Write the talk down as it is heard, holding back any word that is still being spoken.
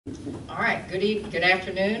All right, good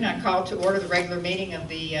afternoon. I call to order the regular meeting of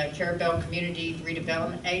the Carrabelle Community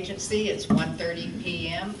Redevelopment Agency. It's 1:30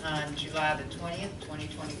 p.m. on July the 20th,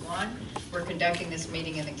 2021. We're conducting this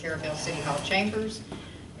meeting in the Carrabelle City Hall chambers.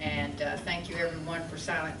 And thank you everyone for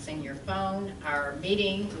silencing your phone. Our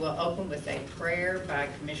meeting will open with a prayer by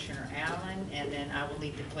Commissioner Allen, and then I will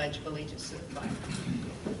lead the Pledge of Allegiance to the flag.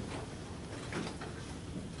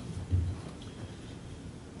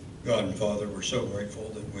 God and Father, we're so grateful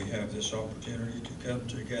that we have this opportunity to come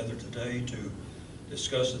together today to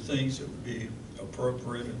discuss the things that would be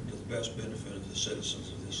appropriate and to the best benefit of the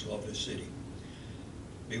citizens of this lovely city.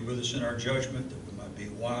 Be with us in our judgment that we might be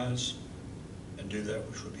wise and do that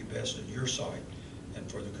which would be best in your sight and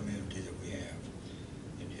for the community that we have.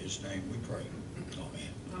 In His name we pray.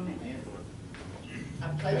 Amen. Amen. I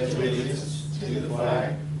pledge allegiance to the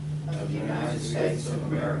flag of the United States of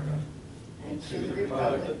America and to the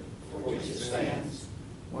republic for which it stands,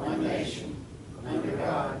 one nation, under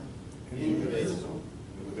God, indivisible,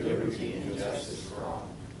 with liberty and justice for all.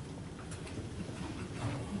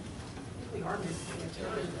 We are missing an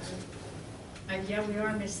attorney. Yeah, we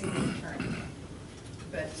are missing an attorney.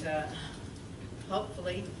 But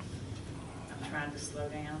hopefully, I'm trying to slow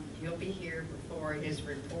down. He'll be here before his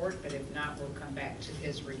report, but if not, we'll come back to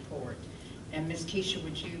his report. And Ms. Keisha,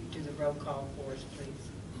 would you do the roll call for us, please?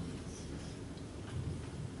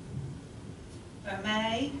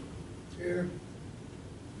 May. Here.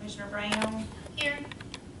 Commissioner Brown. Here.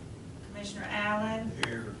 Commissioner Allen.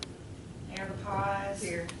 Here. Mayor LaPaz.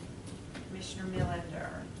 Here. Commissioner Millender.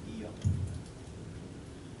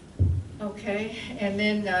 Okay, and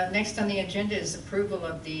then next on the agenda is approval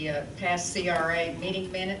of the past CRA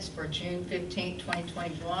meeting minutes for June 15,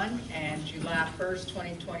 2021 and July 1st,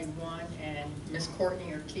 2021. And Ms.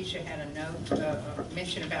 Courtney or Keisha had a note,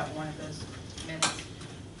 mention about one of those minutes.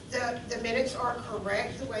 The minutes are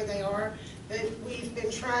correct the way they are, but we've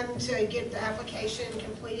been trying to get the application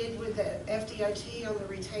completed with the FDOT on the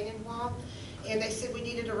retaining wall, and they said we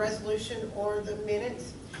needed a resolution or the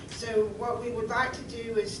minutes. So what we would like to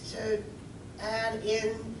do is to add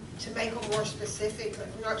in, to make them more specific.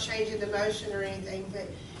 Like, we're not changing the motion or anything, but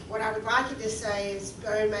what I would like it to say is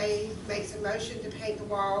Bo May makes a motion to paint the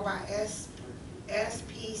wall by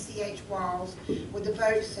SPCH walls with the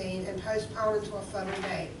boat scene and postpone until a further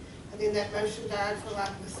date. And then that motion died for lack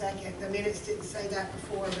of a second. The minutes didn't say that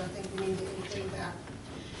before, but I think we need to include that.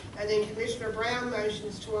 And then Commissioner Brown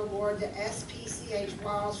motions to award the SPCH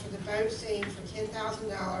walls for the boat scene for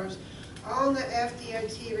 $10,000 on the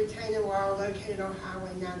FDOT retaining wall located on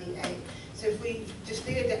Highway 98. So if we just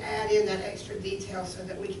needed to add in that extra detail so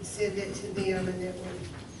that we could send it to them, and it would,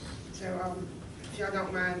 so if y'all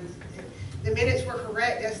don't mind. The minutes were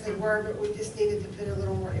correct as they were, but we just needed to put a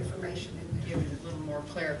little more information in there. Give it a little more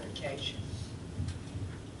clarification.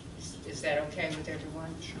 Is that okay with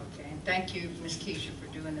everyone? Okay, and thank you, Ms. Keisha, for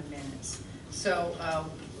doing the minutes. So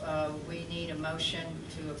we need a motion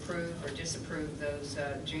to approve or disapprove those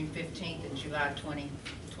June 15th and July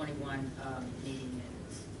 2021 meeting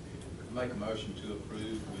minutes. Make a motion to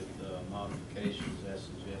approve with modifications as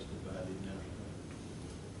suggested by the administrator.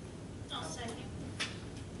 I'll second.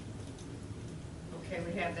 Okay,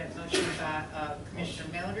 we have that motion by Commissioner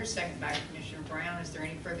Millender, second by Commissioner Brown. Is there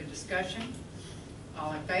any further discussion?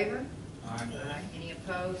 All in favor? Aye. Aye. Any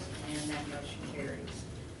opposed? And that motion carries.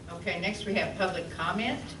 Okay, next we have public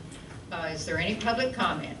comment. Is there any public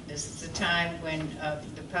comment? This is the time when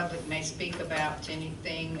the public may speak about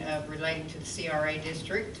anything relating to the CRA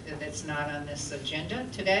district that's not on this agenda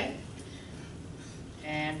today.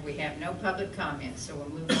 And we have no public comment, so we'll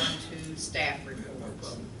move on to staff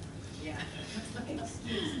reports. Yeah.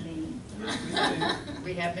 Excuse me.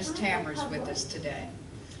 We have Ms. Tammers with us today.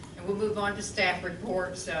 And we'll move on to staff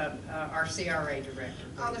reports, our CRA Director.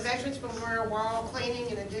 On the Veterans Memorial wall cleaning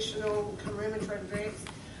and additional commemorative bricks,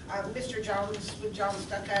 Mr. Jones with Jones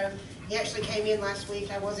Stucco, he actually came in last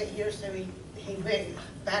week. I wasn't here, so he went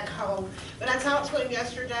back home. But I talked to him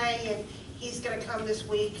yesterday, and he's going to come this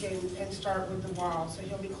week and start with the wall. So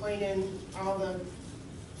he'll be cleaning all the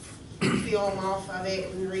film off of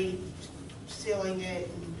it and re-sealing it.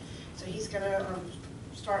 And so he's going to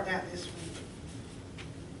start that this week.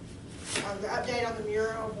 The update on the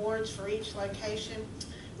mural awards for each location.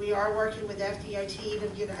 We are working with FDOT to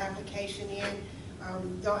get an application in.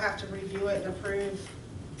 They'll have to review it and approve.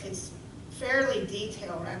 It's fairly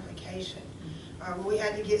detailed application. We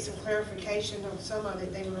had to get some clarification on some of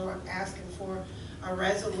it. They were asking for a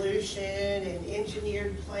resolution and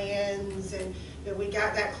engineered plans, but we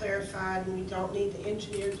got that clarified, and we don't need the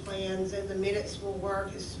engineered plans, and the minutes will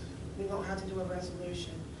work. We won't have to do a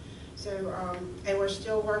resolution. So, and we're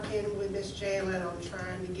still working with Ms. Janalyn on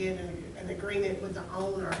trying to get an agreement with the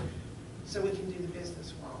owner so we can do the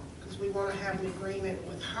business wall. Because we want to have an agreement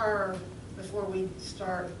with her before we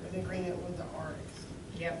start an agreement with the artist.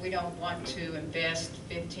 Yeah, we don't want to invest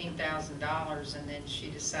 $15,000 and then she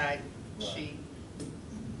decide she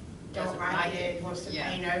Don't doesn't like it, wants to Yeah.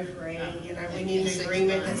 paint over it, you know, we In need an 6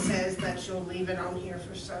 agreement that months. says that she'll leave it on here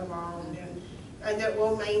for so long and that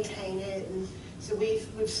we'll maintain it. And so we've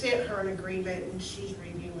sent her an agreement and she's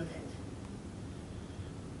reviewing it.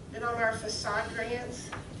 Then on our facade grants,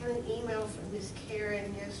 I got an email from Miss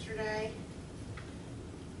Karen yesterday.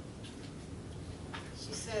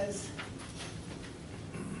 She says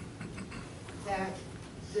that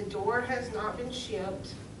the door has not been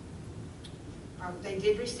shipped. They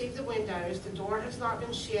did receive the windows. The door has not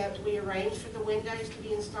been shipped. We arranged for the windows to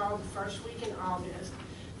be installed the first week in August.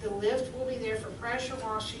 The lift will be there for pressure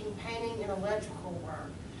washing, painting, and electrical work.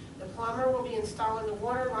 The plumber will be installing the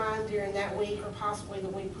water line during that week or possibly the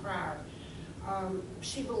week prior.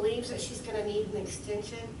 She believes that she's going to need an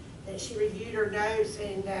extension, that she reviewed her notes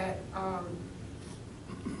and that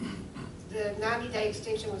the 90-day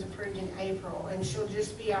extension was approved in April, and she'll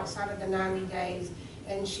just be outside of the 90 days.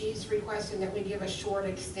 And she's requesting that we give a short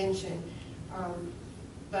extension,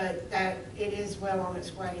 but that it is well on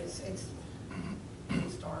its way. It's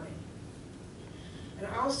started. And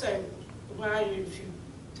also, if you're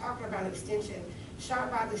talking about extension,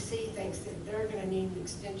 Shop by the Sea thinks that they're going to need an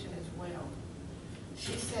extension as well.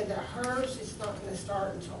 She said that hers is not going to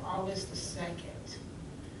start until August the 2nd.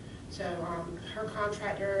 So her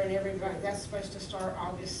contractor and everybody, that's supposed to start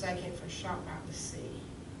August 2nd for Shop by the Sea.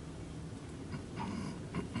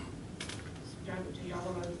 Do y'all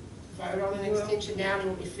want to vote on an extension now,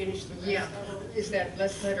 and when we finish the rest Yeah, of it? is that,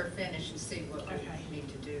 let's let her finish and see what we Okay. need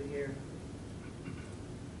to do here.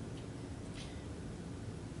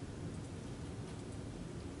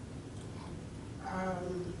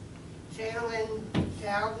 Janalyn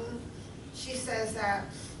Dowden, she says that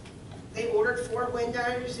they ordered 4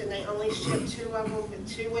 windows and they only shipped 2 of them, but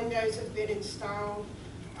 2 windows have been installed.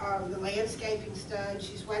 The landscaping's done.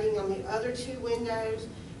 She's waiting on the other 2 windows.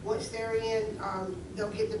 Once they're in, they'll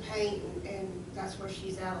get the paint, and that's where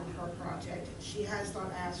she's at on her project. She has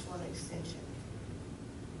not asked for an extension.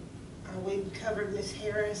 We've covered Ms.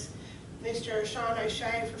 Harris. Mr. Sean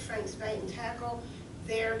O'Shea for Frank's Bait and Tackle.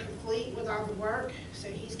 They're complete with all the work, so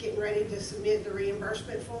he's getting ready to submit the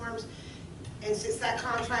reimbursement forms. And since that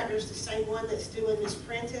contractor is the same one that's doing Ms.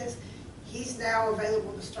 Prentice, he's now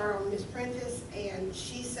available to start on Ms. Prentice, and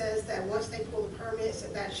she says that once they pull the permits,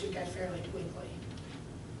 that should go fairly quickly.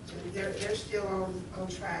 So they're still on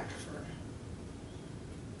track for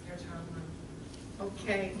their timeline.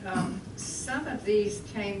 Okay, some of these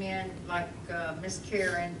came in, like Miss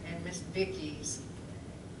Karen and Miss Vicky's,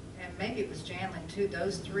 and maybe it was Janalyn too.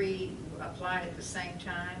 Those 3 applied at the same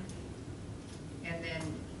time. And then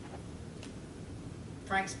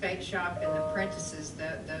Frank's Bait Shop and the Prentices,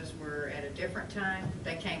 those were at a different time.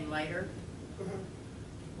 They came later. Mhm.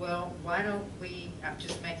 Well, why don't we, I'm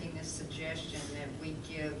just making this suggestion that we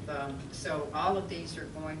give, so all of these are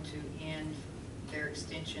going to end their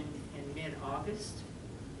extension in mid-August?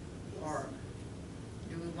 Or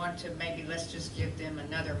do we want to maybe, let's just give them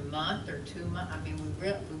another month or 2 months? I mean,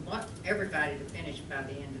 we want everybody to finish by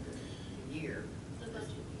the end of the year.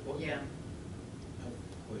 Yeah.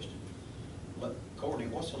 Question. Courtney,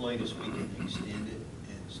 what's the latest we can extend it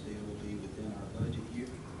and still be within our budget year?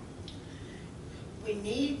 We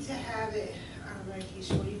need to have it, I don't know,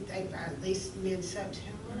 Keisha, what do you think, by at least mid-September?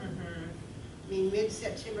 I mean,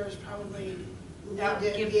 mid-September is probably, That would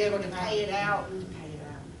need to give be able them to time. pay it out. And Pay it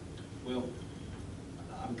out. Well,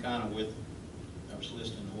 I'm kind of with, I was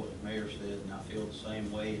listening to what the mayor said, and I feel the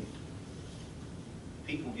same way.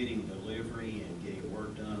 People getting delivery and getting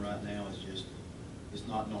work done right now is just, it's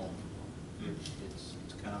not normal. It's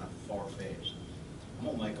kind of far-fetched. I'm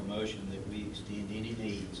gonna make a motion that we extend any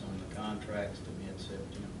needs on the contracts to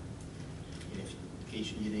mid-September. And if,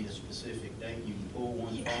 Keisha, you need a specific date, you can pull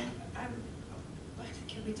one Yeah, from.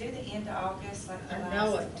 Can we do the end of August, like the I last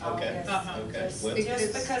know of it. Okay. August? Okay. Just- Well-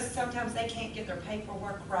 Just because sometimes they can't get their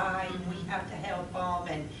paperwork right, and we have to help them,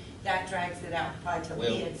 and that drags it out probably till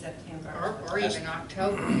Well- mid-September. Or even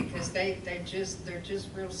October, because they're just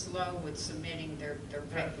real slow with submitting their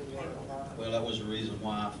paperwork. Well, that was the reason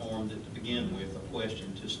why I formed it to begin with, a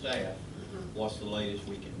question to staff. What's the latest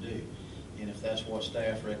we can do? And if that's what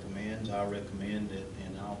staff recommends, I recommend it,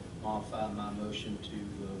 and I'll modify my motion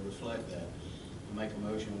to reflect that. I make a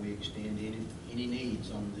motion, we extend any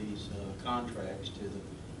needs on these contracts to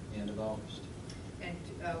the end of August. And,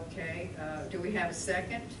 okay, do we have a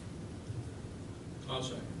second? I'll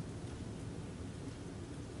say.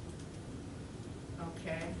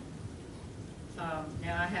 Okay.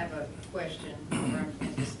 Now I have a question. We're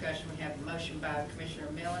in discussion. We have a motion by Commissioner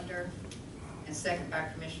Millender and second by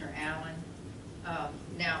Commissioner Allen.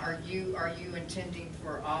 Now, are you intending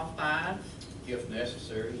for all 5? If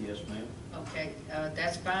necessary, yes, ma'am. Okay,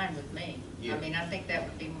 that's fine with me. Yeah. I mean, I think that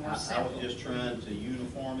would be more I simple. was just trying to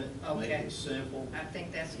uniform it, make Okay. it simple. I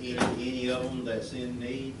think that's Any, good. any of them that's in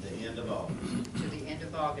need, the end of August. To the end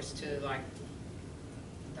of August, to like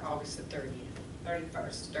August the 30th.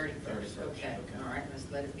 31st. 31st, okay. All right, let's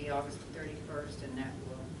let it be August the 31st, and that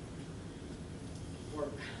will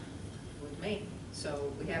work with me.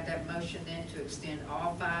 So we have that motion then to extend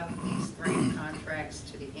all 5 of these grant contracts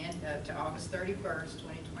to the end, to August 31st,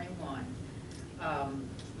 2021.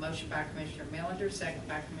 Motion by Commissioner Millender, second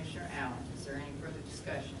by Commissioner Allen. Is there any further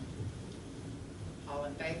discussion? All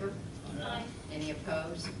in favor? Aye. Any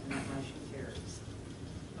opposed? And that motion carries.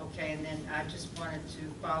 Okay, and then I just wanted to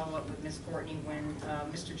follow up with Ms. Courtney when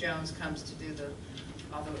Mr. Jones comes to do the,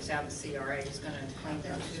 although it's out of the CRA, he's going to clean the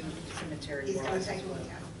 2 cemetery He's walls. gonna take a look at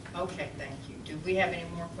them. Okay, thank you. Do we have any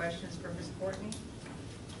more questions for Ms. Courtney?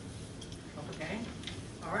 Okay,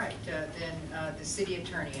 all right, then the city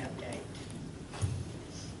attorney update.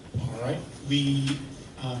 All right, we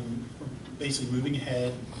are basically moving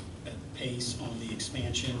ahead at pace on the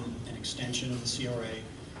expansion and extension of the CRA.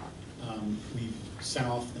 We've sent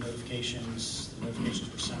off the notifications. The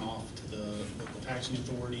notifications were sent off to the local taxing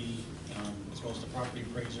authority, as well as the property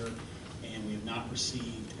appraiser, and we have not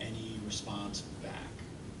received any response back.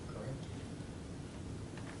 Correct?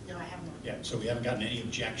 No, I have not. Yeah, so we haven't gotten any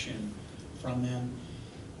objection from them.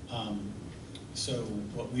 So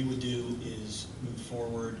what we would do is move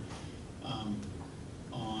forward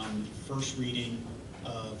on first reading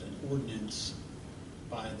of an ordinance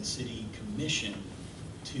by the city commission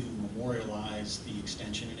to memorialize the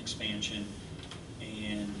extension and expansion,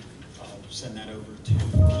 and I'll send that over to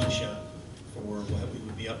Keisha for what we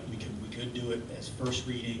would be up. We could do it as first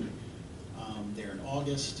reading there in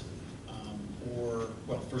August, or,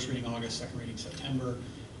 well, first reading August, second reading September.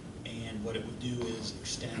 And what it would do is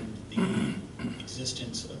extend the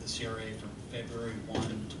existence of the CRA from February 1,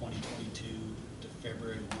 2022 to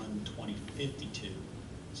February 1, 2052.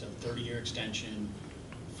 So 30-year extension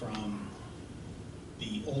from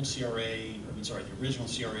the old CRA, the original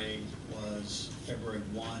CRA was February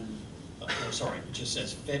 1, it just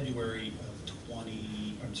says February of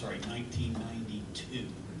 1992.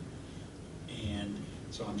 And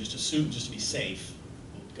so I'm just assuming, just to be safe,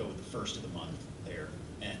 we'll go with the first of the month there.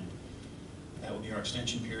 And that would be our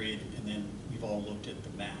extension period. And then we've all looked at the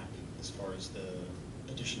map as far as the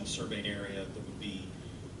additional surveyed area that would be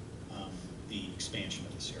the expansion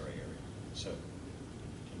of the CRA area. So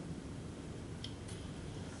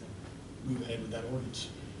move ahead with that ordinance.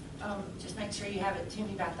 Just make sure you have it to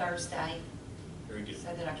me by Thursday, Very good.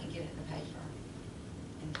 so that I can get it in the paper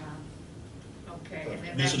in time. Okay, and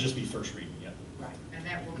then This will that, just be first reading, yeah. Right. and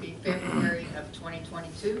that will be February of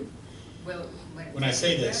 2022? When I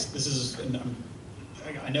say this, this is, and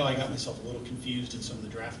I know I got myself a little confused in some of the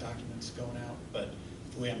draft documents going out, but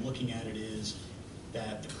the way I'm looking at it is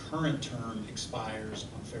that the current term expires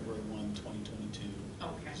on February 1, 2022.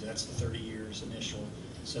 Okay. So that's the 30 years initial.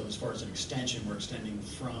 So as far as an extension, we're extending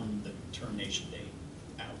from the termination date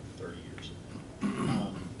out 30 years.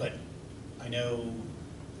 But I know,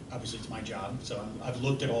 obviously it's my job, so I've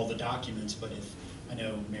looked at all the documents, but if, I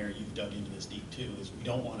know, Mayor, you've dug into this deep too, is we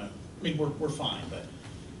don't want to, I mean, we're fine, but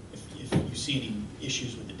if you see any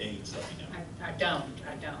issues with the dates, let me know. I don't,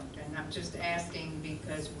 and I'm just asking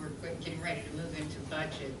because we're getting ready to move into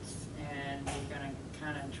budgets, and we're gonna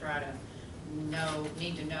kind of try to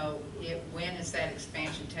need to know when is that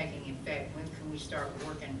expansion taking effect? When can we start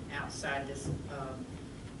working outside this,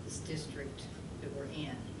 this district that we're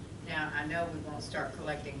in? Now, I know we won't start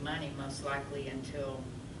collecting money most likely until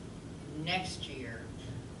next year,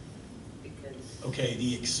 because. Okay,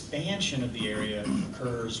 the expansion of the area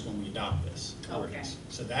occurs when we adopt this ordinance. Okay.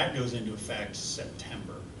 So that goes into effect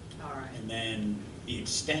September. All right, And then the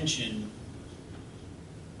extension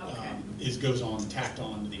okay. goes on, tacked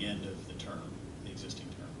on to the end of the term, the existing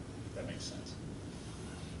term, if that makes sense.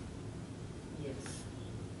 Yes.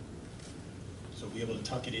 So we'll be able to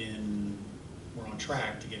tuck it in, we're on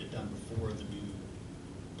track to get it done before the new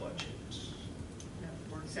budget. That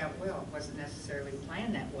works out well. It wasn't necessarily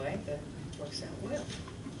planned that way, but it works out well,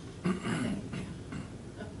 I think.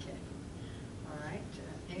 Okay. All right.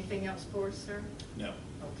 Anything else for us, sir? No.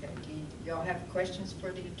 Okay. Do y'all have questions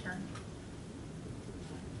for the attorney?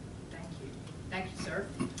 Thank you. Thank you, sir.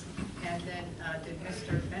 And then, did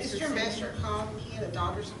Mr. Messer? Mr. Messer called, he had a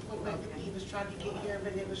doctor's appointment, Okay. he was trying to get here,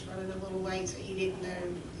 but it was running a little late, so he didn't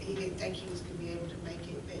know, he didn't think he was gonna be able to make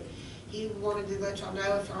it, but he wanted to let y'all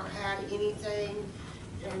know if y'all had anything,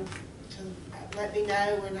 and to let me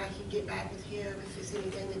know, and I can get back with him if there's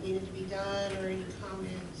anything that needed to be done, or any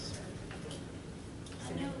comments.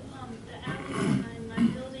 I know, the alley behind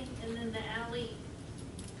my building, and then the alley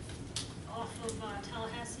off of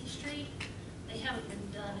Tallahassee Street, they haven't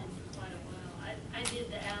been done in quite a while. I did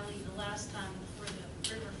the alley the last time for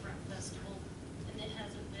the Riverfront Festival, and it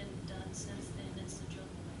hasn't been done since then. It's the jungle.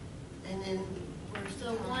 And then, where's The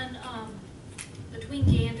the one, between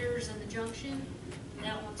Ganders and the Junction,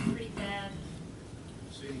 that one's pretty bad.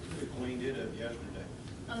 City cleaned it up yesterday.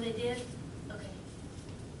 Oh, they did?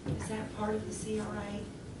 Okay. Is that part of the CRA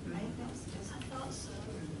maintenance? I thought so.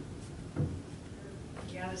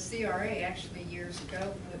 Yeah, the CRA actually years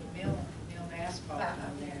ago put mill asphalt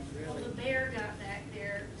on there, Well, really. the bear got back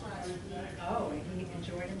there last week. Oh, and he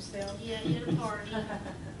enjoyed himself? Yeah, he had a party.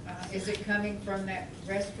 Is it coming from that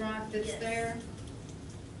restaurant that's Yes. there?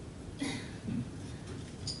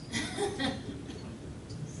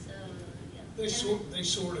 So, yeah. They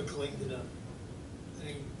sort of cleaned it up.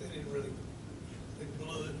 They didn't really, they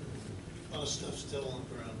blew it, a lot of stuff still on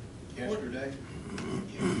the ground. Yesterday?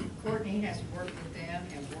 Courtney has worked with them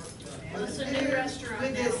and worked with them. Well, it's a new restaurant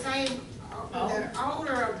With the now. same, the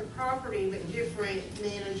owner of the property, but different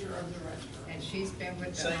manager of the restaurant, And she's been with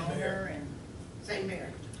the Same owner mayor. and, same mayor.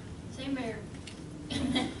 Same mayor.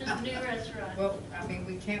 New restaurant. well, I mean,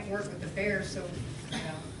 we can't work with the bear, so, you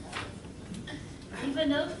know, Leave a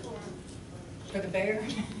note for him. for the bear?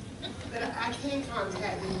 But I can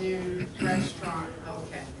contact the new restaurant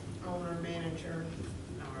Okay, owner, manager.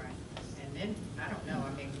 all right. And then, I don't know,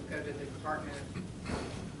 I mean, we go to the Department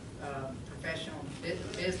of Professional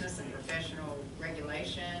Business and Professional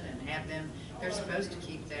Regulation and have them, they're supposed to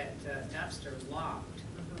keep that dumpster locked,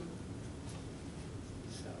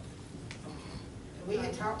 so. We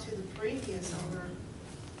had talked to the previous owner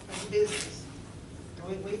of the business.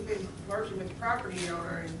 And we've been working with the property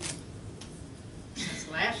owner, and Since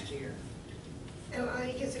last year.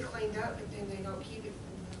 he gets it cleaned up, but then they don't keep it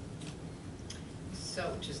cleaned up.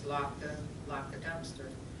 So just lock the dumpster.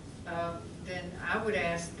 Then I would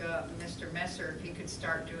ask Mr. Messer if he could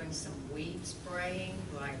start doing some weed spraying,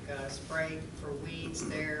 like spray for weeds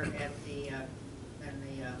there at the,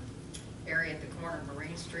 in the area at the corner of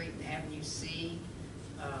Marine Street and Avenue C,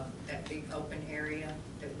 that big open area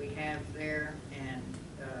that we have there, and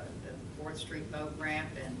the 4th Street boat ramp,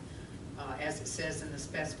 and as it says in the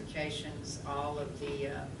specifications, all of the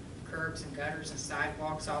curbs and gutters and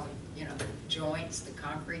sidewalks, all the, you know, the joints, the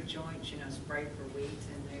concrete joints, you know, spray for weeds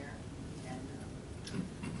in there.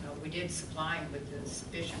 And we did supply him with the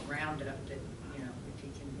sufficient Roundup that, you know,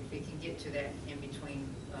 if he can get to that in between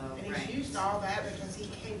And he's rains. used all that because he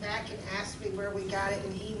came back and asked me where we got it,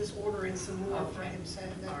 and he was ordering some more for Okay. himself.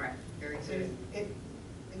 All right, very So good.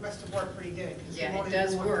 it must have worked pretty good. 'cause he Yeah, it wanted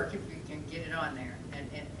does more. work if you can get it on there,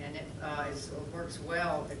 and it works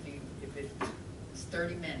well if it's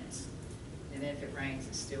 30 minutes, and then if it rains,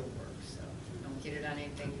 it still works, so don't get it on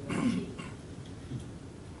anything you want to keep.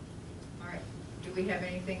 All right, do we have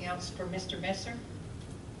anything else for Mr. Messer?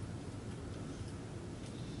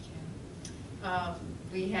 Okay.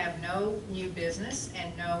 We have no new business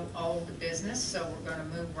and no old business, so we're going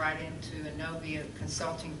to move right into Innovia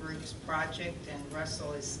Consulting Group's project, and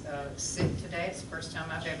Russell is sick today. It's the first time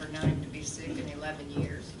I've ever known him to be sick in 11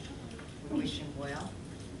 years. We wish him well.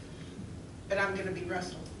 But I'm gonna be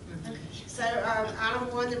Russell. Mhm. So,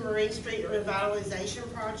 item 1, the Marine Street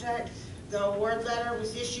Revitalization Project. The award letter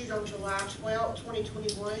was issued on July 12,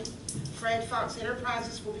 2021. Fred Fox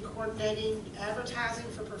Enterprises will be coordinating advertising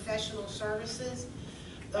for professional services.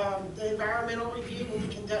 The environmental review will be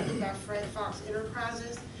conducted by Fred Fox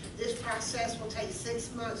Enterprises. This process will take 6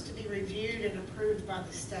 months to be reviewed and approved by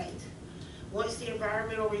the state. Once the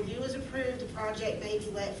environmental review is approved, the project may be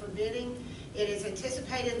let for bidding. It is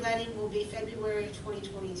anticipated letting will be February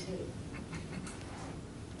 2022.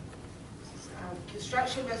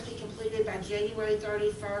 Construction must be completed by January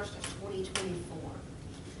 31st of 2024.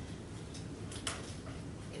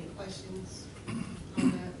 Any questions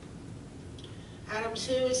on that? Item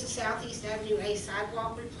 2 is the Southeast Avenue A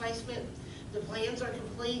sidewalk replacement. The plans are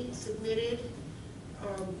complete and submitted.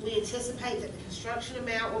 We anticipate that the construction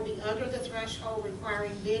amount will be under the threshold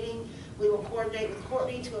requiring bidding. We will coordinate with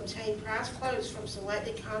Courtney to obtain price quotes from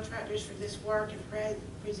selected contractors for this work and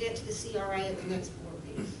present to the CRA at the next board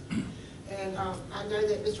meeting. And I know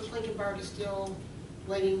that Mr. Flinkenberg is still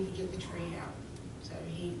waiting to get the tree out. So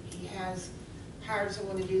he has hired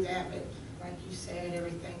someone to do that, but like you said,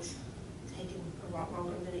 everything's taking a lot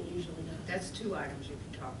longer than it usually does. That's 2 items you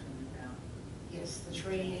can talk to them about. Yes, the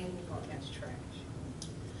tree and the garbage. That's trash.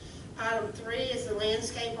 Item 3 is the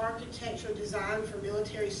landscape architectural design for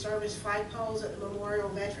military service flagpoles at the Memorial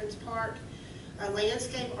Veterans Park. A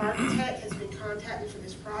landscape architect has been contacted for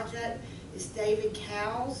this project. It's David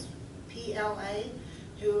Cowles, PLA,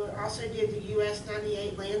 who also did the US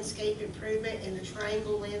 98 landscape improvement and the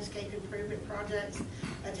Triangle landscape improvement projects.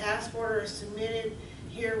 A task order is submitted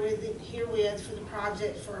herewith for the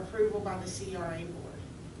project for approval by the CRA board.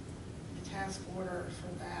 The task order for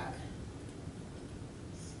that.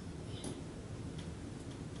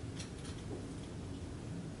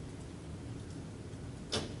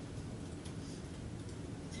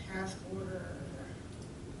 Task order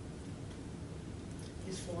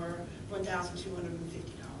is for $1,250.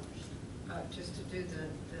 Just to do the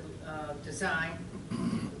design. It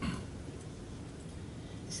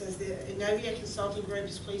says the Innovia Consulting Group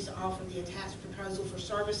is pleased to offer the attached proposal for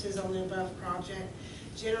services on the above project.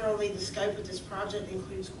 Generally, the scope of this project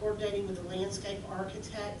includes coordinating with the landscape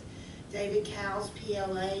architect, David Cowles,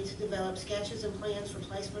 PLA, to develop sketches and plans for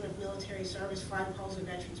placement of military service flagpoles in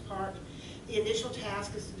Veterans Park. The initial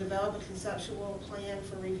task is to develop a conceptual plan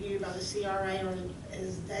for review by the CRA or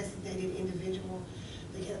as designated individual.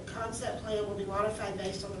 The concept plan will be modified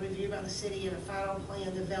based on the review by the city and a final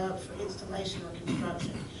plan developed for installation or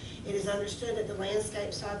construction. It is understood that the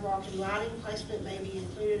landscape, sidewalk, and lighting placement may be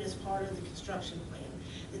included as part of the construction plan.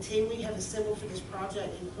 The team we have assembled for this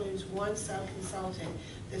project includes 1 sub-consultant.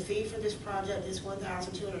 The fee for this project is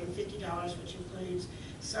 $1,250, which includes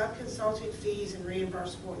sub-consultant fees and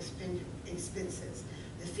reimbursable expenses.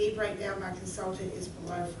 The fee breakdown by consultant is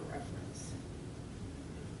below for reference.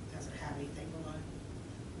 Doesn't have anything below.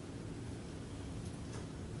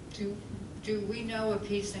 Do we know if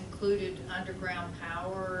he's included underground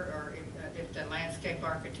power, or if the landscape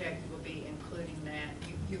architect will be including that?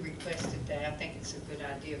 You requested that. I think it's a good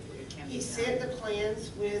idea for you, can be He done. sent the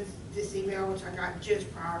plans with this email, which I got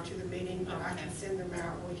just prior to the meeting, but I Okay. can send them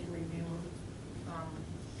out and we can review them.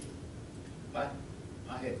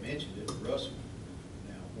 I had mentioned it to Russell.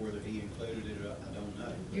 Now, whether he included it, I don't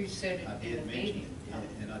know. You said I it in did the mention meeting. it,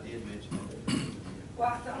 and I did mention it. Well,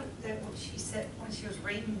 I thought that when she said, when she was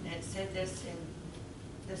reading it, said this, and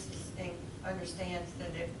this is, understands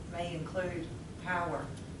that it may include power.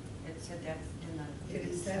 It said that's in the. Did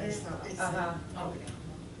it say it? Uh-huh. Okay.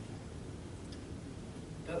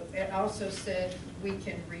 But it also said we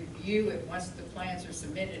can review it once the plans are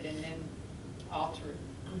submitted and then alter it,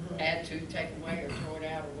 add to, take away, or throw it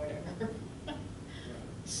out, or whatever.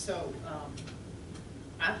 So,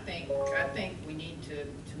 I think we need to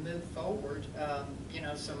move forward,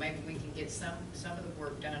 so maybe we can get some of the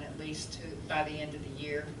work done at least by the end of the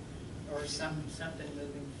year, or something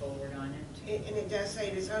moving forward on it. And it does say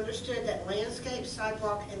it is understood that landscape,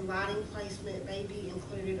 sidewalk, and lighting placement may be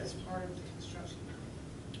included as part of the construction.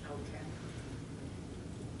 Okay.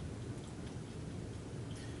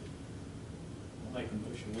 I'll make a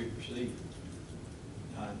motion, we proceed.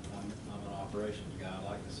 I'm an operations guy, I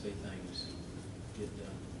like to see things get done.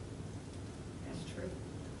 That's true.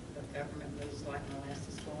 The government moves like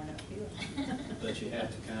molasses going uphill. But you have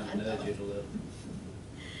to kind of nudge it a little.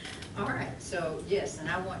 All right, so yes, and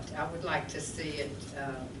I would like to see it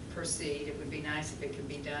proceed. It would be nice if it could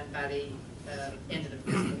be done by the end of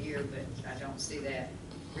the fiscal year, but I don't see that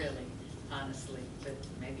really, honestly. But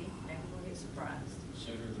maybe we'll get surprised.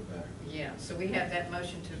 Sooner the better. Yeah, so we have that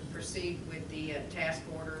motion to proceed with the task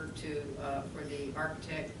order for the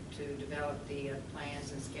architect to develop the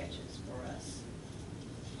plans and sketches for us.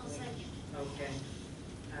 I'll second. Okay.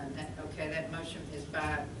 That motion is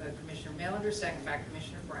by Commissioner Melander, second by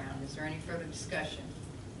Commissioner Brown. Is there any further discussion?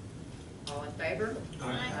 All in favor?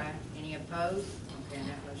 Aye. Any opposed? Okay, and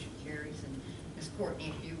that motion carries. And Ms.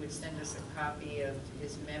 Courtney, if you would send us a copy of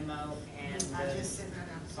his memo and I just sent that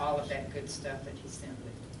out. all of that good stuff that he sent with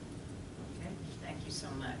it. Okay, thank you so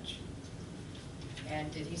much.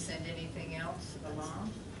 And did he send anything else along?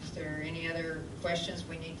 Is there any other questions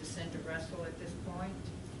we need to send to Russell at this point?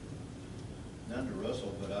 None to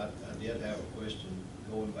Russell, but I did have a question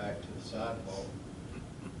going back to the sidewalk,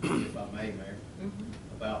 if I may, Mayor,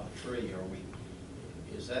 about the tree.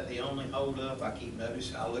 Is that the only holdup? I keep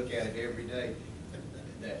noticing, I look at it every day,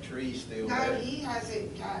 that tree's still No, there. he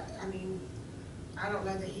hasn't got, I don't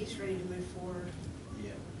know that he's ready to move forward.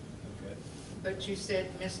 Yeah, okay. But you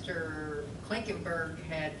said Mr. Klinkenberg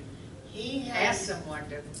had He has. asked someone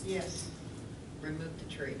to Yes, remove the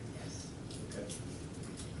tree. yes. Okay.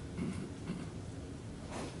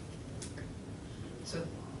 So,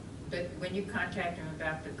 but when you contact him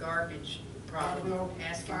about the garbage I problem, will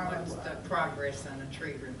ask him follow what's up. the progress on the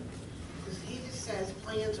tree removal. because he just says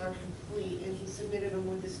plans are complete, and he submitted them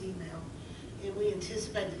with this email. And we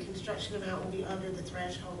anticipate the construction amount will be under the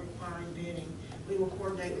threshold requiring bidding. We will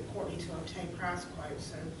coordinate with Courtney to obtain price quotes,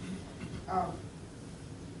 so,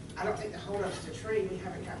 I don't think the holdup's the tree, we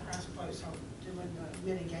haven't got price quotes on doing the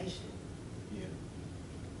mitigation. Yeah.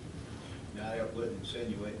 Now, I wasn't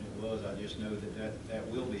insinuating it was, I just know that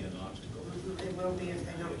will be an obstacle. It will be if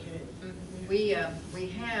they don't get it. We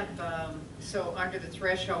have, so under the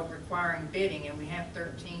threshold requiring bidding, and we have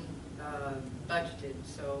 13 budgeted,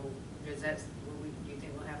 so does that, do you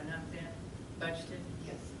think we'll have enough then, budgeted?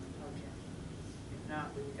 Yes. Okay. If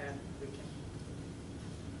not, we can.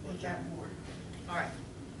 We got more. All right.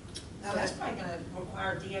 Now, that's probably gonna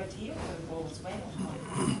require DOT approval as well.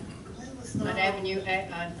 Well, it's On not- Avenue,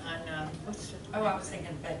 what's the? Oh, I was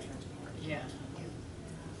thinking veterans part. Yeah.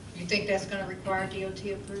 You think that's gonna require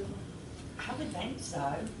DOT approval? I would think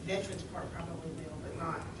so. Veterans Park probably will, but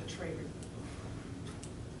not the tree.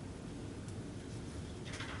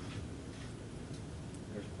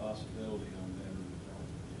 There's a possibility on them.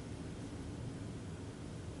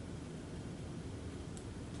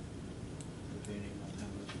 Depending on how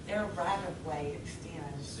much. Their right-of-way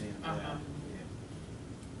extends. Uh-huh.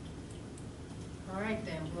 All right,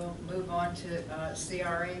 then, we'll move on to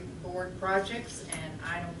CRA board projects, and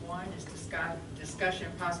item 1 is discussion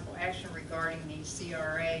and possible action regarding the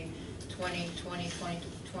CRA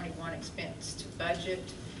 2020-2021 expense to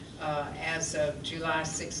budget as of July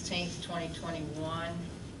 16th, 2021,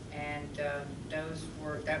 and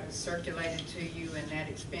that was circulated to you, and that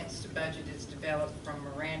expense to budget is developed from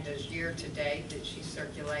Miranda's year-to-date that she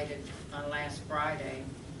circulated on last Friday.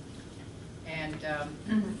 And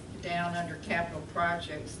down under capital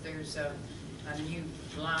projects, there's a new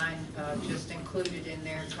line just included in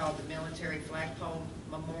there called the Military Flagpole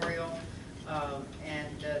Memorial.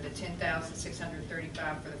 And the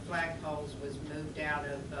 $10,635 for the flagpoles was moved out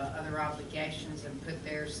of other obligations and put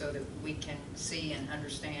there so that we can see and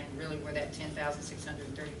understand really where that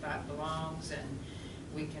 $10,635 belongs, and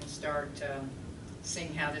we can start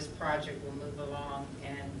seeing how this project will move along.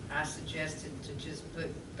 And I suggested to just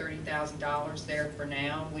put $30,000 there for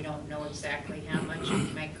now. We don't know exactly how much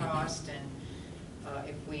it may cost, and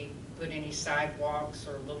if we put any sidewalks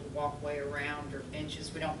or a little walkway around or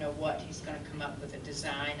benches, we don't know what he's going to come up with a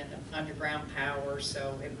design and the underground power,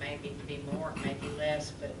 so it may be more, it may be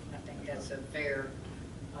less, but I think that's a fair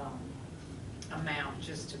amount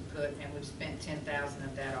just to put, and we've spent $10,000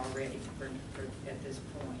 of that already for at this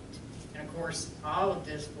point. And of course, all of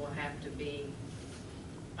this will have to be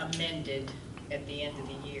amended at the end of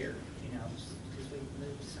the year, you know, because we've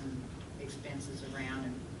moved some expenses around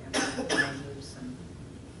and we may move some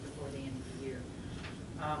before the end of the year.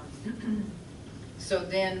 So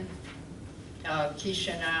then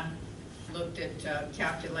Keisha and I looked at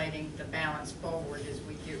calculating the balance forward as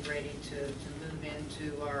we get ready to move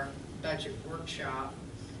into our budget workshop.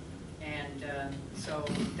 And so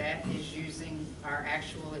that is using our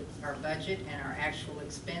budget and our actual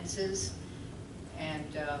expenses,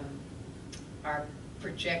 and our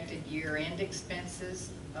projected year-end expenses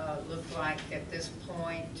look like at this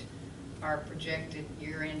point our projected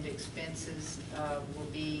year-end expenses will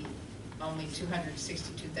be only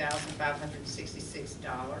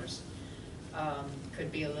 $262,566.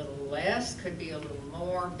 Could be a little less, could be a little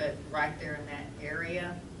more, but right there in that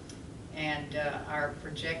area. And our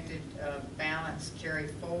projected balance carry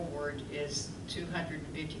forward is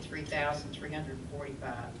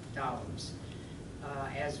 $253,345.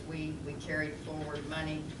 As we carried forward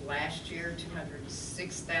money last year,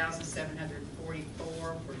 $206,744.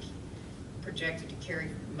 We're projected to carry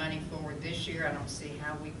money forward this year. I don't see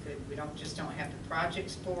how we just don't have the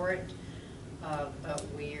projects for it. But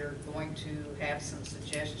we are going to have some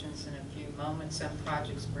suggestions in a few moments on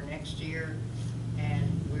projects for next year.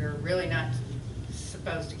 And we're really not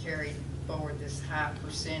supposed to carry forward this high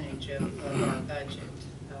percentage of our budget.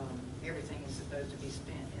 Everything is supposed to be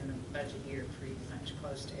spent in the budget year, pretty much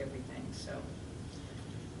close to everything. So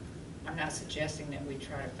I'm not suggesting that we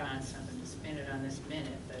try to find something to spend it on this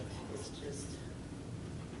minute, but it's just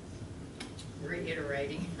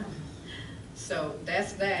reiterating. So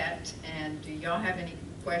that's that. And do y'all have any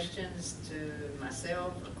questions to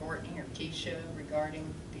myself or Courtney or Keisha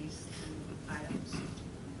regarding these items?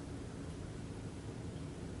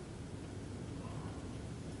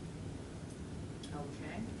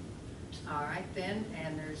 Okay. All right then,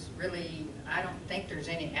 and there's really, I don't think there's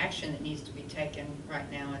any action that needs to be taken right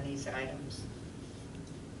now on these items.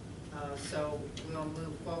 So we'll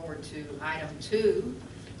move forward to item 2,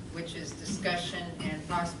 which is discussion and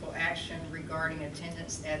possible action regarding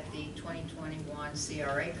attendance at the 2021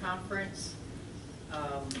 CRA conference.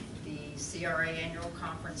 The CRA annual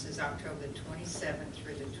conference is October the 27th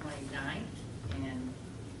through the 29th in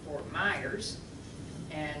Fort Myers.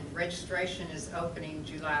 And registration is opening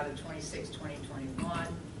July the 26th, 2021.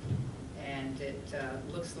 And it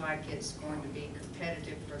looks like it's going to be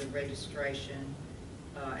competitive for the registration,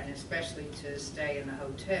 and especially to stay in the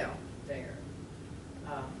hotel there.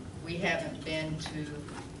 We haven't been to,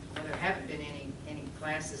 well, there haven't been any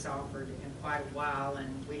classes offered in quite a while,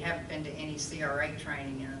 and we haven't been to any CRA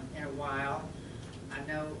training in a while. I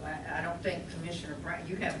know, I don't think Commissioner Brown,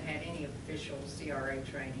 you haven't had any official CRA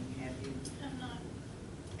training, have you? I'm not.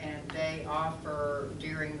 And they offer,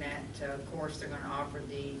 during that course, they're going to offer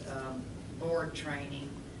the board training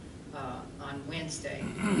on Wednesday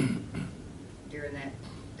during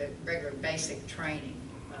the regular basic training.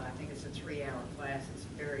 I think it's a 3-hour class. It's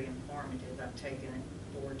very informative. I've taken it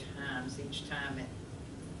 4 times. Each time it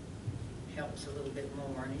helps a little bit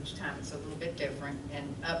more, and each time it's a little bit different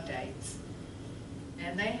and updates.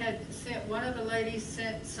 And they had sent, one of the ladies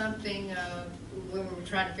sent something when we were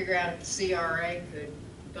trying to figure out if the CRA could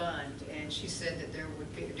fund, and she said that there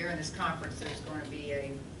would be, during this conference, there's going to be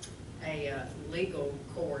a legal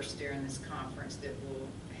course during this conference that will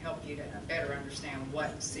help you to better understand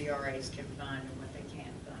what CRAs can fund and what they can't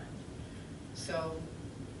fund. So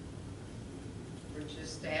we're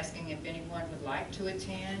just asking if anyone would like to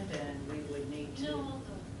attend, and we would need to. No, I'll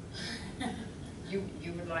go.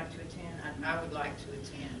 You would like to attend? I would like to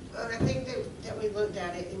attend. Well, I think that we looked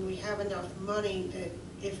at it and we have enough money that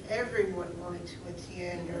if everyone wanted to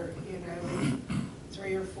attend, or, you know,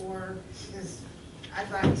 3 or 4, because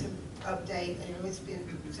I'd like to update, you know, it's been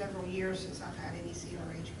several years since I've had any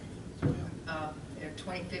CRA training as well. In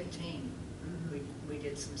 2015, we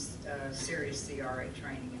did some serious CRA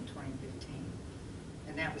training in 2015,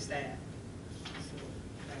 and that was that. So,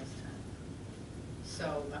 last time.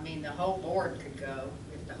 So, I mean, the whole board could go,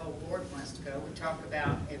 if the whole board wants to go. We talked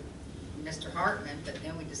about if Mr. Hartman, but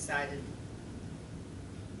then we decided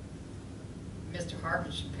Mr.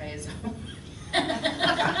 Hartman should pay his own.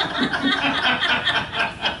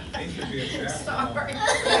 He could be a chaperone. Sorry, he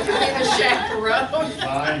could be the chaperone.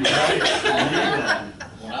 Fine, right.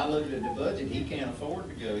 When I looked at the budget, he can't afford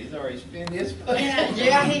to go. He's already spent his budget.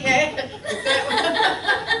 Yeah, he had.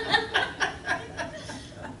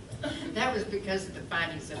 That was because of the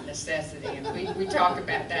findings of necessity, and we talked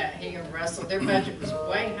about that, he and Russell. Their budget was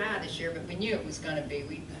way high this year, but we knew it was going to be.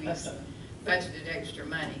 We budgeted extra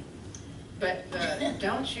money. But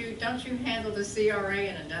don't you handle the CRA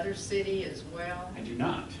in another city as well? I do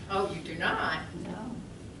not. Oh, you do not? No.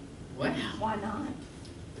 Wow. Why not?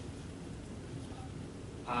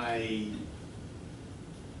 I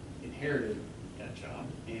inherited that job,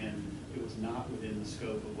 and it was not within the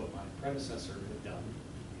scope of what my predecessor had done,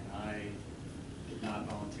 and I did not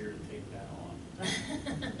volunteer to take that on.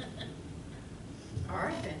 All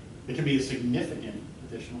right then. It can be a significant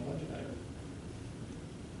additional budget item.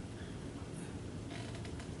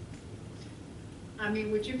 I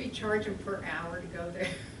mean, would you be charging per hour to go there?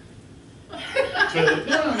 So,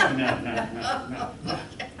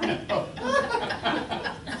 no.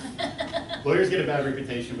 Lawyers get a bad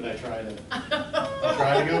reputation, but I try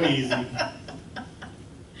to go easy.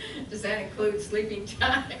 Does that include sleeping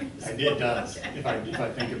time? It does, Okay. if I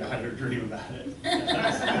think about it or dream about it.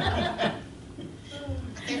 I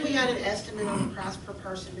think we got an estimate on the price per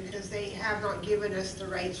person, because they have not given us the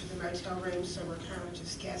rates for the motel rooms, so we're kind of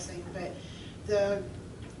just guessing. But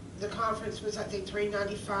the conference was, I think,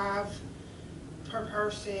 $395 per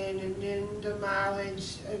person, and then the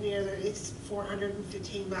mileage, you know, it's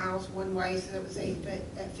 415 miles one way, so that was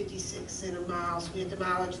at 56 cents a mile. So we had the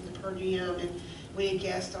mileage and the per diem, and we had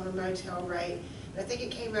guessed on a motel rate. And I think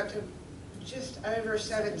it came up to just over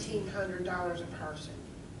 $1,700 a person.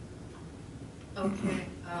 Okay.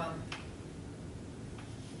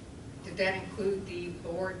 Did that include the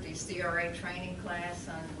board, the CRA training class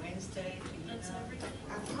on Wednesday? Do you That's know? everything.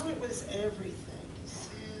 I thought it was everything. It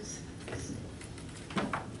says,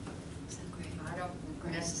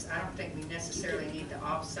 I don't think we necessarily need the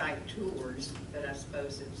off-site tours, but I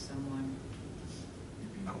suppose if someone,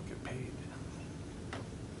 I don't get paid.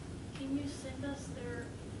 Can you send us the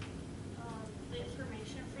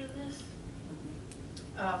information for this?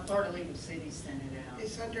 Florida Legal City sent it out.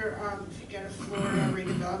 it's under, if you go to Florida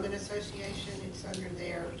Redevelopment Association, it's under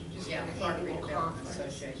there. You just Yeah, go to Florida annual Redevelopment conference.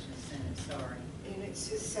 Association sent it, sorry. And it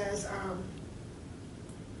just says,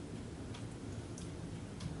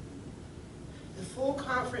 the full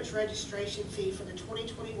conference registration fee for the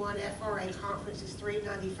 2021 FRA conference is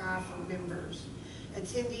 $395 for members.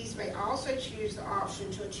 Attendees may also choose the option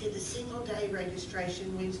to attend a single-day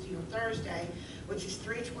registration Wednesday or Thursday, which is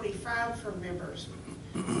 $325 for members.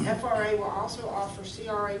 FRA will also offer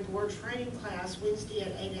CRA board training class Wednesday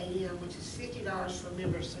at 8 a.m., which is $50 for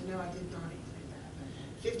members, so no, I did not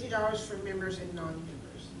include that. $50 for members and non-members.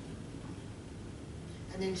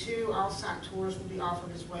 And then 2 off-site tours will be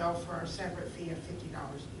offered as well for a separate fee of $50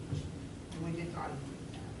 each, and we did not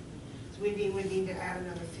include that. So we need to add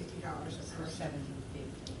another $50 a person.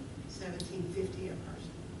 $17.50 a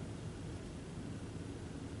person.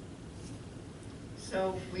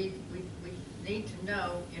 So we need to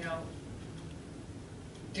know,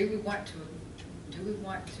 do we want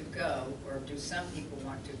to go, or do some people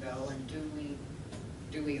want to go, and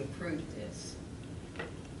do we approve this?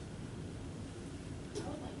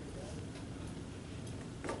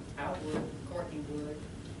 I would, Courtney would.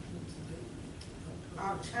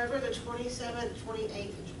 October the 27th, 28th,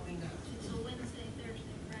 and 29th. It's a Wednesday,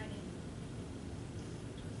 Thursday, Friday.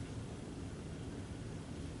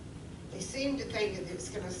 They seem to think that it's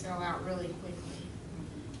gonna sell out really quickly,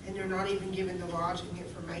 and they're not even giving the lodging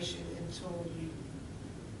information until you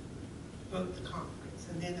book the conference,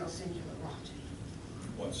 and then they'll send you the lodging.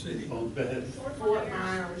 What city? Fort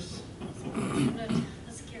Myers.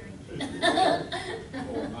 That's scary.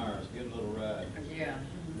 Fort Myers, get a little ride. Yeah.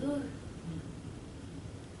 Ugh.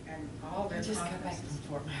 And all their Just got back conferences. from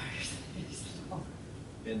Fort Myers.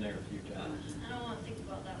 Been there a few times. I don't wanna think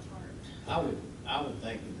about that part. I would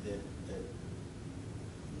think that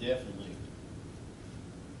definitely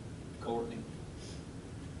Courtney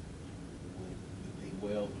would be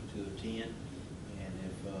well to attend. And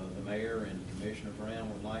if the mayor and Commissioner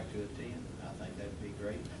Brown would like to attend, I think that'd be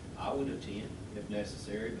great. I would attend if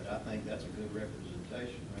necessary, but I think that's a good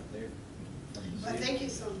representation right there. from the I city. think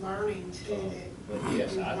it's a learning too, that But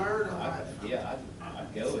yes, you learn a lot from it.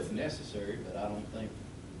 I'd go if necessary, but I don't think,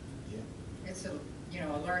 It's a,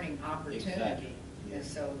 a learning opportunity. Exactly, yeah. And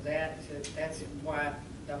so that's why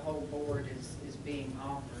the whole board is being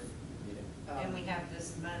offered. yeah. And we have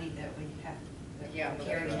this money that we have to Yeah, we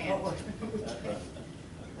carry can't. forward. That's right.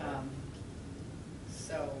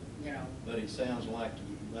 So, But it sounds like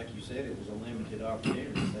you said, it was a limited opportunity.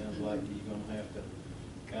 It sounds like you're gonna have to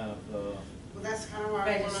kind of, Well, that's kind of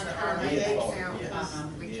why I want to Register turn my early. eggs out. Yeah.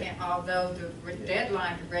 we Yeah. can't, although the Yeah.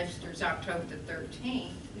 deadline to register is October the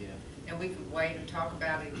 13th, yeah. and we could wait and talk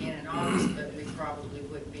about it again in August, but we probably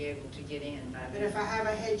wouldn't be able to get in by But then. if I have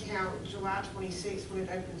a head count July 26th, when it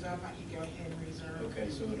opens up, I could go ahead and reserve. Okay,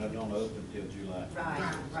 so it don't open till July.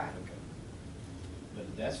 Right, right. Okay.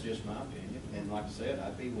 But that's just my opinion, and like I said,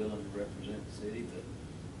 I'd be willing to represent the city, but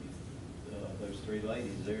if those 3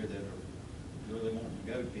 ladies there that are really wanting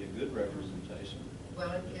to go, it'd be a good representation.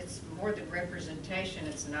 Well, it's more than representation,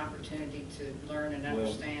 it's an opportunity to learn and Well,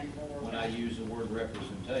 understand more. When I use the word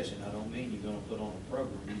representation, I don't mean you're gonna put on a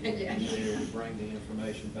program. You're Yeah. gonna be able to bring the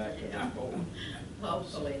information back to the board.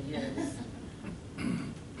 Hopefully, yes.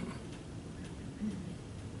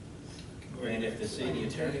 And if the city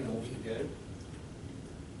attorney wants to go,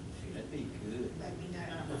 that'd be good. Let me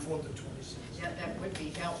know. Before the 26th. Yeah, that would be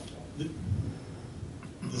helpful.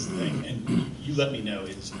 This is the thing, and you let me know,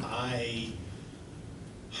 is I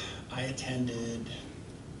attended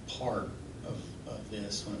part of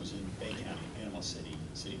this when it was in Bay County, Panama City,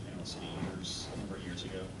 city of Panama City, a number of years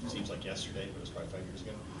ago. Seems like yesterday, but it was probably 5 years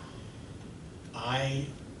ago. I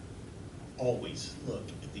always look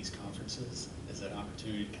at these conferences as an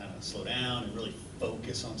opportunity to kind of slow down and really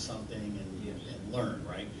focus on something and learn,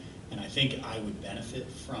 right? And I think I would benefit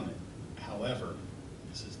from it. However,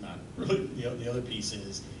 this is not really, the other piece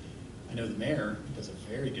is, I know the mayor does a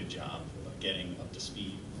very good job of getting up to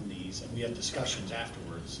speed on these, and we have discussions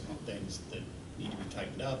afterwards on things that need to be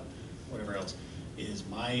tightened up, whatever else. Is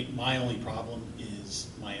my only problem is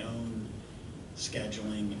my own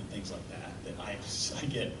scheduling and things like that, that I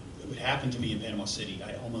get, it would happen to me in Panama City.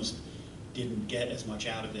 I almost didn't get as much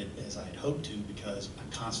out of it as I had hoped to, because I'm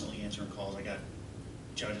constantly answering calls. I got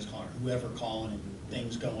judges calling, whoever calling, and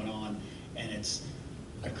things going on, and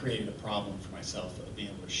I created a problem for myself of being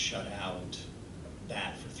able to shut out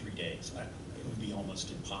that for 3 days. It would be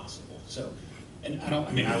almost impossible. So, and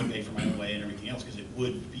I would pay for my own way and everything else, because it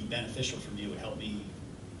would be beneficial for me. It would help me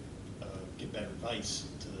give better advice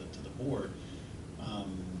to the board.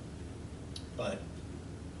 But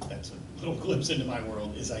that's a little glimpse into my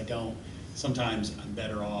world, is sometimes I'm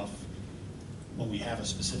better off when we have a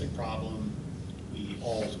specific problem, we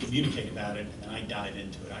all communicate about it, and then I dive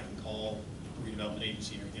into it. I can call the redevelopment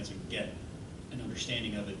agency and everything else and get an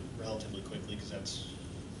understanding of it relatively quickly, because that's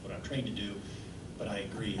what I'm trained to do. But I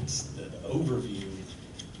agree, it's the overview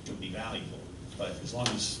would be valuable. But as long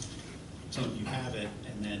as So if you have it,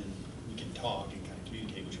 and then we can talk and kind of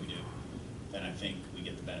communicate, which we do, then I think we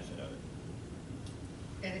get the benefit of it.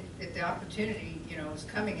 And if the opportunity, is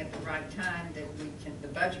coming at the right time, that the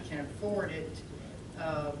budget can afford it,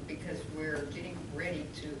 because we're getting ready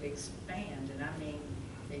to expand, and I mean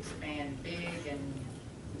expand big, and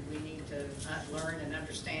we need to learn and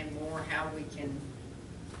understand more how we can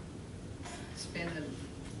spend the,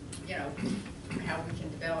 how we can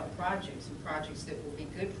develop projects, and projects that will be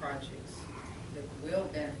good projects, that will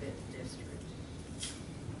benefit the district.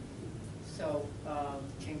 So,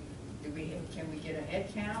 can we get a head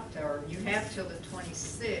count, or you have till the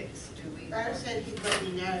 26th, do we? Barry said he'd let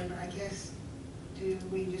me know, but I guess, do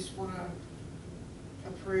we just want to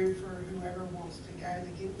approve for whoever wants to go?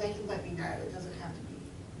 They can let me know, it doesn't have to be.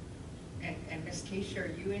 And Ms. Keisha,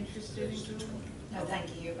 are you interested in doing? No, thank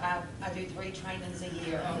you. I do 3 trainings a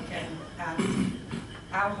year. Okay. And,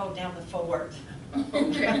 I'll hold down the fort.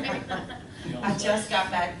 Okay. I just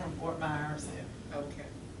got back from Fort Myers. Okay.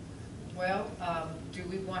 Well, do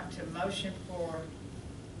we want to motion for,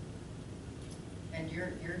 and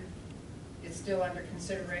it's still under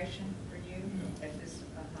consideration for you at this,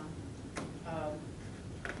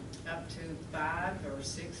 up to 5 or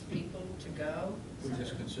 6 people to go? We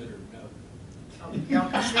just considered no. Oh, y'all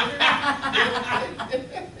consider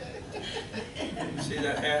it? See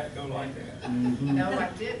that hat go like that? No, I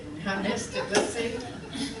didn't. I missed it. Let's see.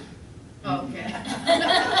 Okay.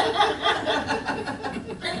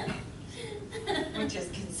 We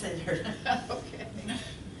just considered. Okay.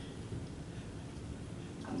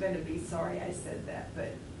 I'm going to be sorry I said that,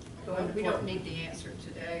 but Well, we don't need the answer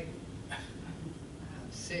today.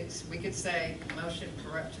 6, we could say motion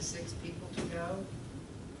for up to 6 people to go,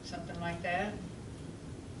 something like that.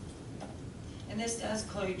 And this does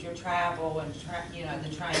include your travel and,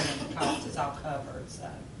 the training cost is all covered, so.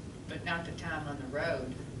 But not the time on the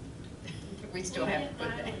road. We still have to put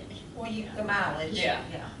that. Well, the mileage. Yeah.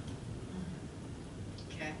 Yeah.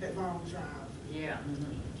 Okay, That long drive. yeah,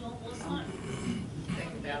 Well, let's not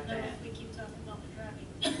think about know that. if we keep talking about the driving.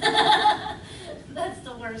 That's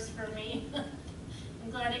the worst for me. I'm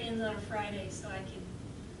glad it ends on a Friday so I can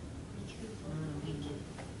recoup over the weekend.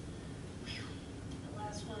 The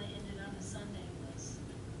last one that ended on a Sunday was,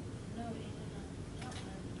 no, it ended on, I don't know,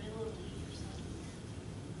 the middle of the week or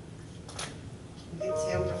something. It's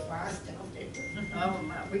him to fly down there. Oh,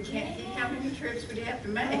 my, we can't, how many trips would you have to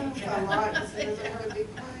make? A lot, because he doesn't have a big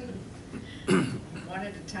plane. One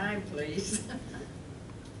at a time, please.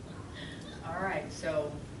 All right,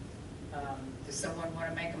 so, does someone want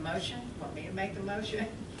to make a motion? Want me to make the motion?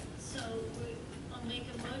 So I'll make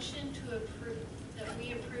a motion to approve, that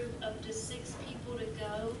we approve up to 6 people to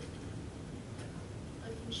go.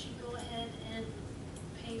 But can she go ahead and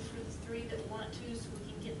pay for the 3 that want to, so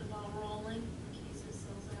we can get the ball rolling in case it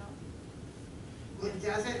sells out? It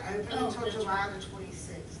doesn't open Oh, until that's July the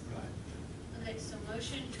 26th. Okay, so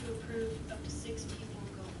motion to approve up to 6 people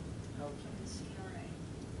going Okay. from the CRA.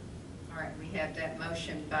 All right, we have that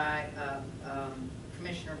motion by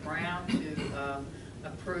Commissioner Brown to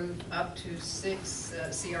approve up to 6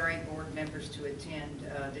 CRA board members to attend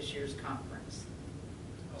this year's conference.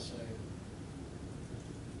 I'll say.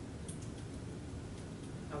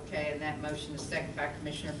 Okay, and that motion is seconded by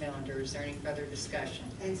Commissioner Millender. Is there any further discussion?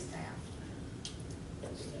 And staff.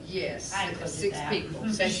 Yes, I included 6 that. people.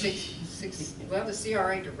 Say 6, well, the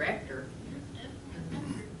CRA director.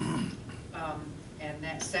 And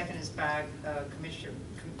that second is by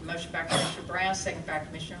motion by Commissioner Brown, second by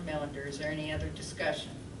Commissioner Millender. Is there any other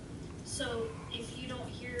discussion? So if you don't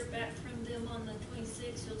hear back from them on the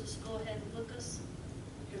 26th, you'll just go ahead and book us?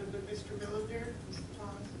 It'll be Mr. Millender, Mr.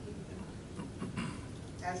 Thomas,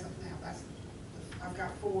 as of now, I've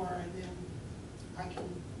got 4, and then I can,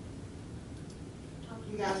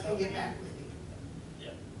 you guys can get back with me.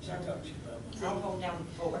 Yeah, I'll talk to you about it. I'll hold down the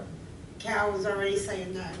fort. Cal was already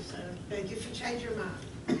saying no, so, but if you change your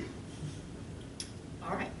mind.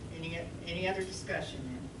 All right, any other discussion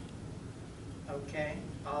then? Okay,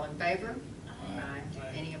 all in favor? Aye.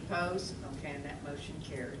 Any opposed? Okay, and that motion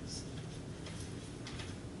carries.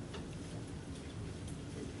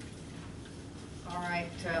 All right,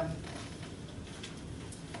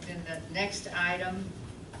 then the next item,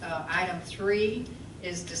 item 3,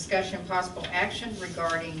 is discussion possible action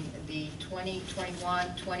regarding the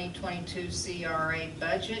 2021-2022 CRA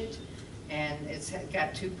budget, and it's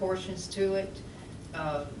got 2 portions to it.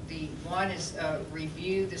 The one is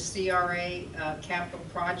review the CRA capital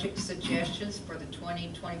project suggestions for the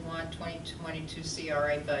 2021-2022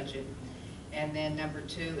 CRA budget. And then number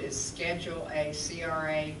 2 is schedule a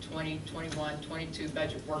CRA 2021-22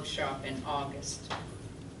 budget workshop in August.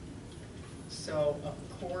 So,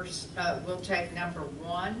 of course, we'll take number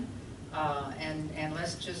one, and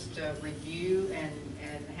let's just review and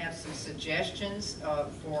have some suggestions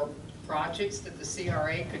for projects that the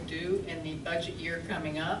CRA could do in the budget year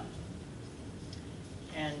coming up.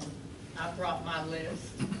 And I brought my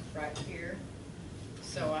list right here.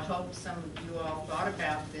 So I hope some of you all thought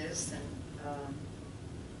about this and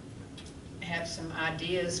have some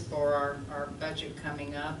ideas for our budget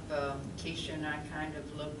coming up. Keisha and I kind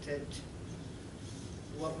of looked at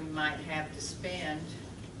what we might have to spend,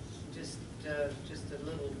 just a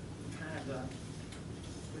little kind of a,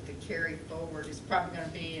 with the carry forward, it's probably going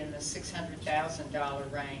to be in the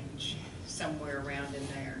 $600,000 range, somewhere around in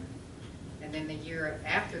there. And then the year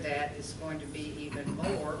after that is going to be even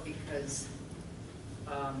more because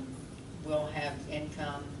we'll have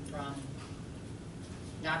income from,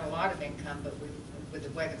 not a lot of income, but with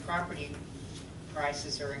the way the property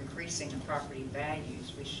prices are increasing, the property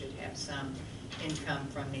values, we should have some income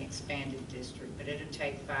from the expanded district. But it'll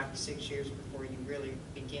take 5 to 6 years before you really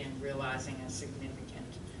begin realizing a significant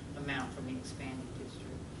amount from the expanded district.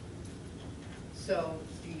 So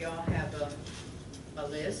do y'all have a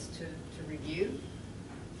list to review?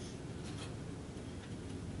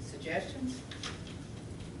 Suggestions?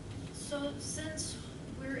 So since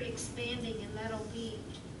we're expanding and that'll be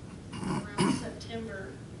around September,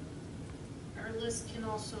 our list can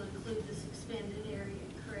also include this expanded area,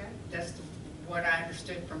 correct? That's what I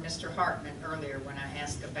understood from Mr. Hartman earlier when I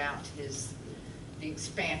asked about the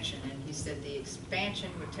expansion, and he said the expansion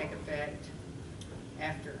would take effect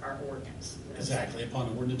after our ordinance. Exactly,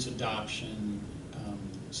 upon ordinance adoption,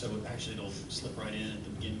 so actually it'll slip right in at the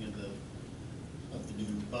beginning of the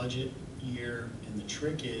new budget year. And the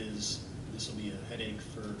trick is, this will be a headache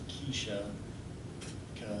for Keisha,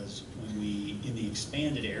 because when in the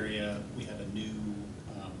expanded area, we have a new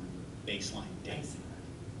baseline date.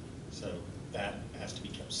 So that has to be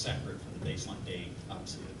kept separate from the baseline date,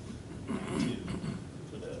 obviously,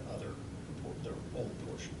 for the old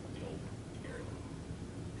portion of the old area.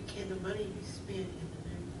 Can the money be spent in the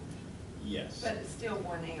new portion? Yes. But it's still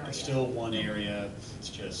one area. It's still one area, it's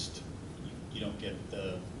just, you don't get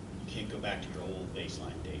you can't go back to your old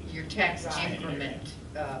baseline date. Your tax Right. increment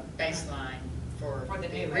baseline for For the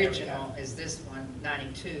the new original area. is this one,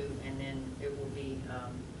 92, and then it will be,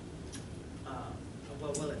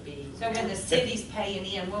 what will it be? So when the city's paying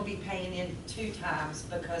in, we'll be paying in 2 times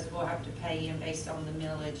because we'll have to pay in based on the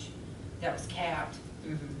millage that was capped,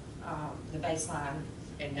 Mhm. the baseline.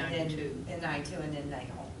 In and then- 92. In 92, and then now.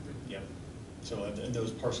 Yep. So and those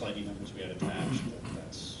parcel ID numbers we had attached,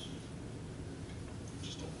 that's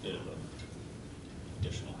just a bit of an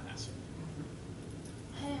additional hassle.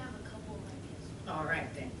 I have a couple of ideas. All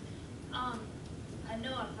right then. I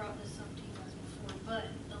know I brought this up to you guys before, but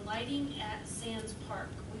the lighting at Sands Park,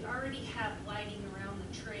 we already have lighting around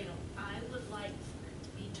the trail. I would like for it to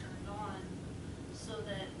be turned on so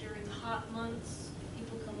that during the hot months,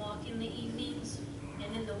 people can walk in the evenings,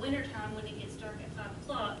 and in the wintertime, when it gets dark at 5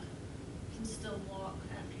 o'clock, you can still walk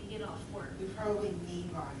after you get off work. We probably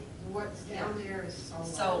need lighting. What's down there is solar.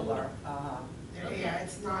 Solar. Yeah,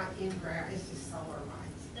 it's not in-ground, it's just solar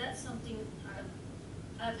lights. That's something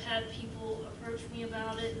I've had people approach me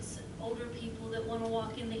about it, and older people that want to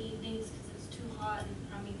walk in the evenings because it's too hot, and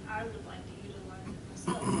I mean, I would like to utilize it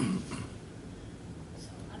myself. So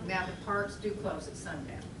I don't Now, the parks do close at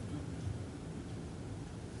sundown.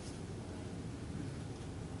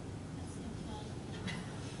 That's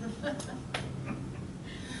no fun.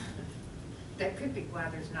 That could be why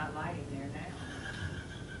there's not lighting there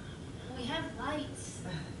now. We have lights.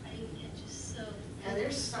 It just so. Now,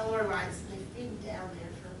 there's solar lights, and they've been down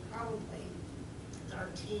there for probably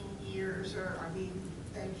 13 years, or, I mean,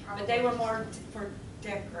 they probably. But they were more for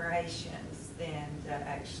decorations than to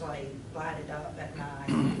actually light it up at night.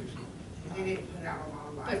 And they didn't put out a lot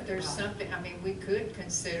of lights. But there's something, I mean, we could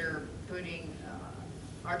consider putting,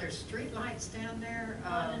 are there street lights down there?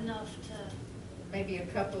 Not enough to. Maybe a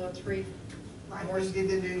couple of 3 Like more. we did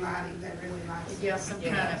the new lighting, that really lights. Yeah, some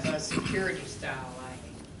kind of a security style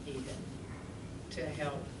lighting even, to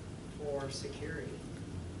help for security.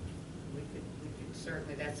 We could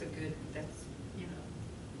certainly, that's, you know,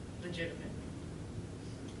 legitimate.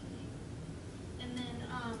 And then,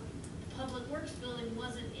 the Public Works building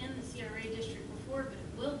wasn't in the CRA district before, but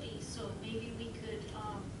it will be, so maybe we could,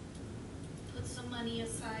 put some money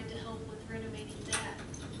aside to help with renovating that.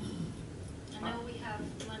 I know we have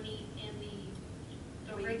money in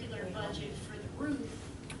the regular budget for the roof,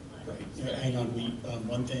 but. Right, yeah, hang on,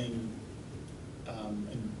 one thing,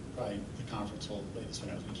 and probably the conference will lay this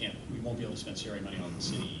one out, we won't be able to spend CRA money on the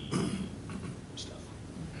city stuff.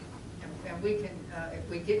 And And we can, if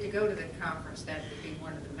we get to go to the conference, that would be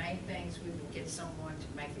one of the main things. We would get someone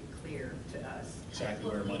to make it clear to us. Exactly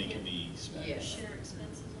where money can be spent. Yes. Share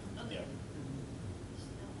expenses on, okay. Yep.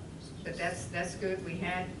 But that's good. We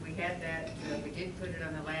had that, we did put it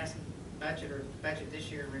on the last budget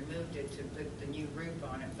this year, and removed it to put the new roof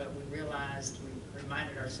on it, but we realized, we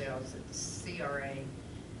reminded ourselves that the CRA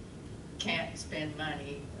can't spend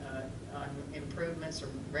money on improvements or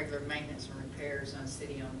regular maintenance or repairs on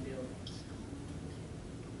city-owned buildings.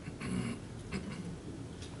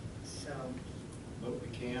 So. But we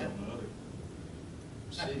can on the other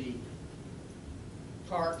city.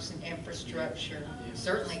 Parks and infrastructure, Yeah.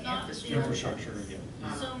 certainly Not Infrastructure,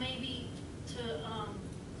 yeah. So maybe to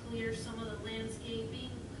clear some of the landscaping,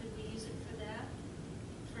 could we use it for that?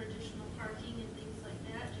 For additional parking and things like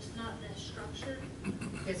that, just not the structure?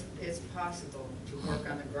 It's possible to work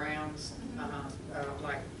on the grounds,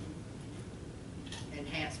 like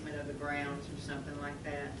enhancement of the grounds or something like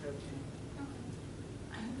that.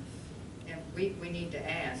 And we need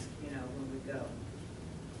to ask, when we go.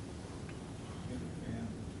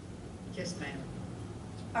 Yes, ma'am.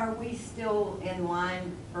 Are we still in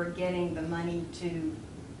line for getting the money to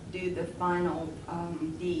do the final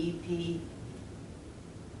DEP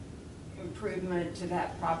improvement to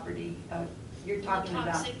that property? You're talking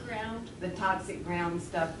about Toxic ground. the toxic ground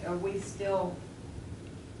stuff. Are we still,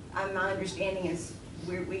 my understanding is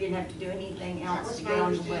we didn't have to do anything That else was to my get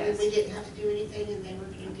on the understanding. list. We didn't have to do anything, and they were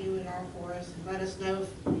gonna do it all for us and let us know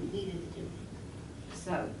if we needed to do it.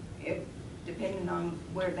 So it depending on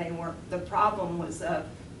where they were. The problem was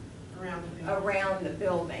around the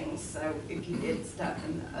buildings, so if you did stuff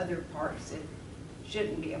in the other parts, it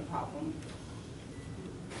shouldn't be a problem.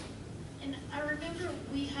 And I remember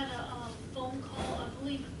we had a phone call,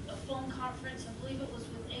 a phone conference, I believe it was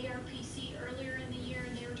with ARPC earlier in the year,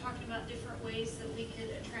 and they were talking about different ways that we could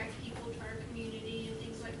attract people to our community and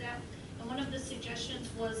things like that. And one of the suggestions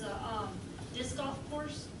was a disc golf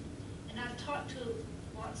course, and I've talked to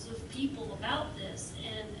lots of people about this,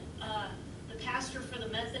 and the pastor for the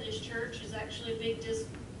Methodist Church is actually a big disc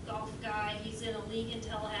golf guy. He's in a league in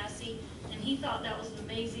Tallahassee, and he thought that was an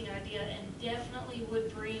amazing idea and definitely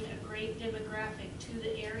would bring a great demographic to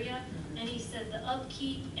the area. And he said the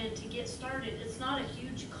upkeep and to get started, it's not a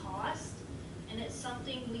huge cost, and it's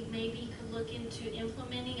something we maybe could look into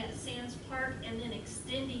implementing at Sands Park and then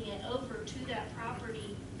extending it over to that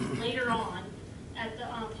property later on at the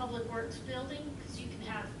Public Works building, because you can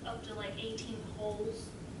have up to like 18 holes.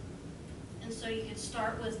 And so you could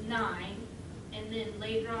start with 9, and then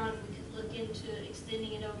later on we could look into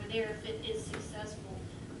extending it over there if it is successful.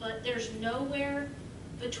 But there's nowhere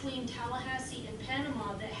between Tallahassee and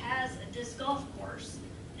Panama that has a disc golf course.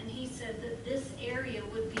 And he said that this area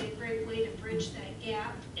would be a great way to bridge that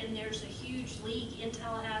gap. And there's a huge league in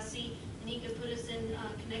Tallahassee, and he could put us in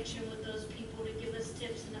connection with those people to give us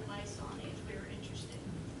tips and advice on it if we were interested.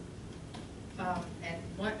 And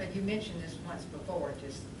you mentioned this once before,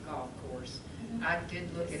 just golf course. I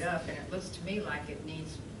did look it up, and it looks to me like it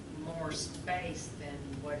needs more space than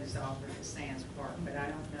what is offered at Sands Park, but I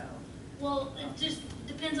don't know. Well, it just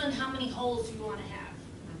depends on how many holes you want to have.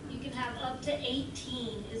 You can have up to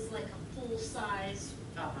 18 is like a full-size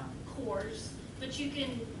course, but you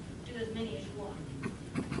can do as many as you want.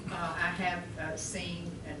 I have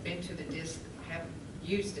seen and been to the haven't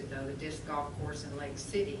used it though, the disc golf course in Lake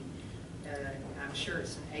City. I'm sure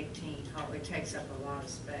it's an 18 hole. It takes up a lot of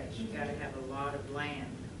space. You got to have a lot of land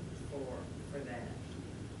for that.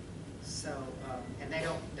 So, and they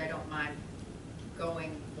don't mind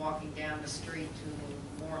walking down the street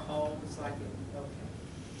to more holes like it. Okay.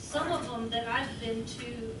 Some of them that I've been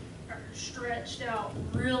to are stretched out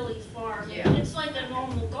really far. Yeah. It's like a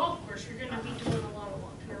normal golf course. You're going to be doing a lot of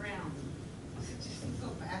walking around. Is it just these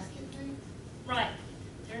little basket things? Right.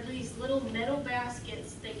 There are these little metal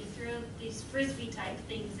baskets that you throw these frisbee type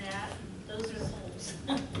things at. Those are the holes.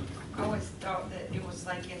 I always thought that it was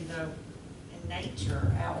like in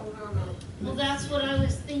nature out. Oh, no. Well, that's what I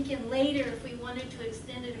was thinking later. If we wanted to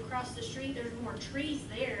extend it across the street, there's more trees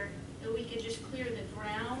there that we could just clear the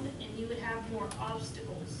ground and you would have more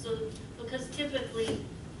obstacles. So, because typically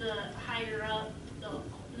the higher up the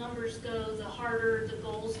numbers go, the harder the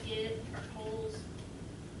goals get, or holes.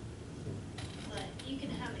 But you can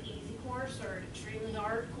have an easy course or an extremely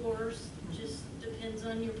hard course. Just depends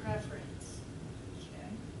on your preference. Okay.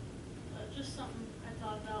 But just something I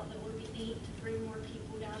thought about that would be neat to bring more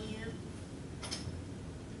people down here.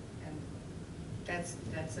 And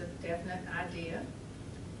that's a definite idea.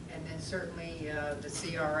 And then certainly the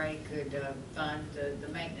CRA could fund the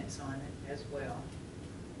maintenance on it as well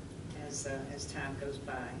as time goes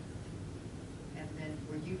by. And then,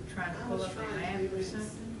 were you trying to I pull was up a trying map to, or it's-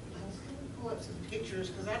 something? I was gonna pull up some pictures,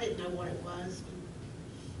 because I didn't know what it was.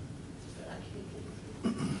 But I can't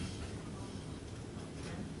get it.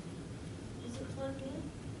 Is it plugged in?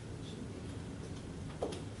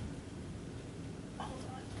 Hold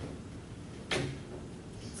on.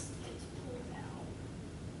 It's pulled out.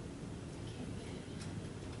 I can't get it.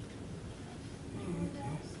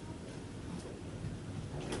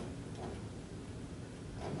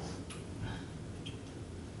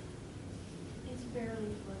 It's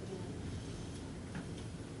barely plugged in.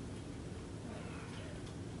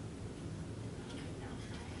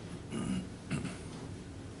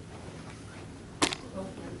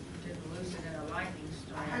 Hopefully, didn't lose it in a lightning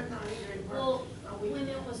I had storm. not either. It worked Well, a week when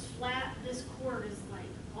it ago. was flat, this cord is like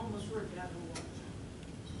almost ripped out of the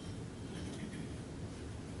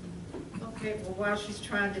wall. Okay, well, while she's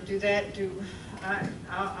trying to do that,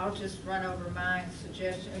 I'll just run over my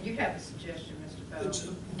suggestion. Oh, you have a suggestion, Mr.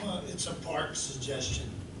 Bell? It's a park suggestion.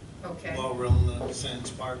 Okay. While we're on the Sands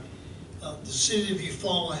Park. The city of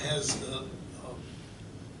Eufaula has a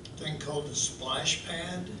thing called a splash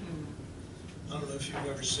pad. Hmm, I don't know if you've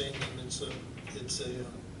ever seen them. It's a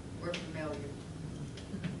we're familiar.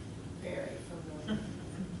 Very familiar.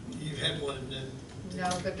 you've had one, and No,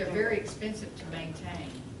 but they're very expensive to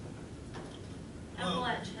maintain. Well,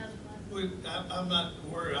 Appalach has one. I'm not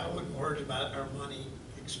worried, I wasn't worried about our money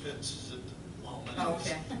expenses at the moment. I was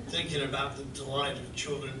Okay. thinking about the delight of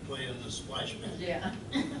children playing in the splash pad. Yeah.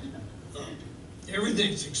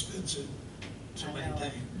 Everything's expensive to I know.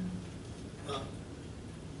 maintain.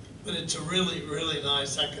 But it's a really, really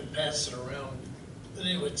nice, I can pass it around. But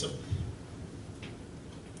anyway,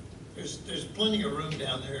 there's plenty of room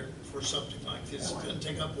down there for something like this. It's gonna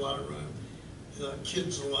take up a lot of room.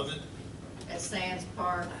 Kids love it. At Sands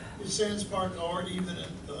Park. At Sands Park, or even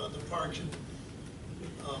at the park in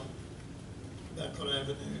Beckwood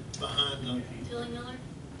Avenue, behind the, Tilly Miller?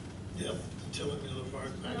 yep, the Tilly Miller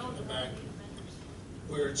Park, back in the back,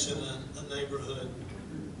 where it's in a neighborhood.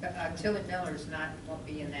 Tilly Miller's won't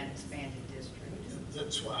be in that expanded district.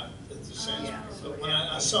 That's why, at the Sands Yeah. Park. But when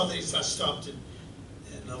I saw these, I stopped and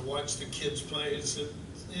watched the kids play. It's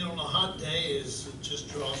on a hot day, it just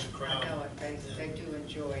draws a crowd. I know it, they do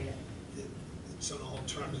enjoy it. It's an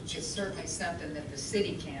alternative. It's certainly something that the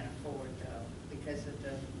city can't afford though, because of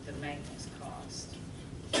the maintenance cost.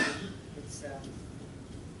 It's,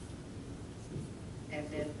 and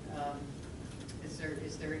then, is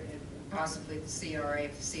there possibly the CRA,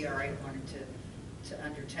 if the CRA wanted to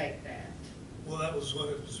undertake that? Well, that was what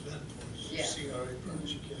it was meant for, is Yeah. a CRA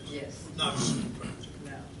project, yes. Yes. Not a city project.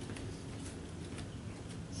 No.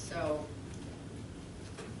 So,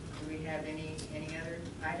 do we have any other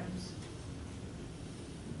items?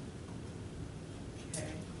 Okay.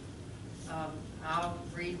 I'll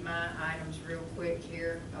read my items real quick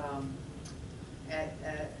here.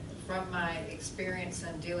 From my experience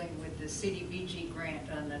in dealing with the CDBG grant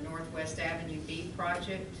on the Northwest Avenue B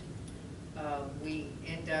project, we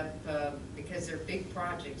end up, because they're big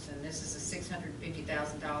projects, and this is a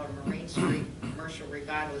 $650,000 Marine Street commercial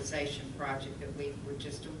revitalization project that we were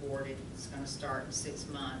just awarded. It's going to start in 6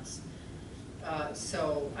 months.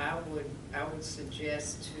 So I would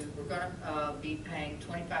suggest we're going to be paying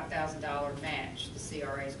 $25,000 match. The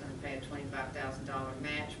CRA is going to pay a $25,000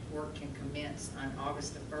 match. Work can commence on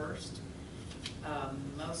August the 1st.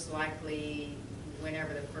 Most likely,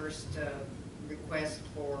 whenever the first request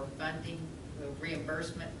for funding,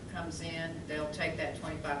 reimbursement comes in, they'll take that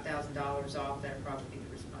 $25,000 off. That'll probably be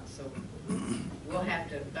the response. So we'll have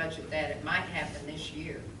to budget that. It might happen this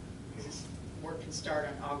year, because work can start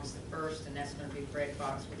on August the 1st, and that's going to be Fred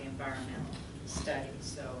Fox with the environmental study.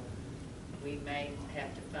 So we may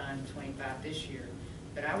have to fund 25 this year.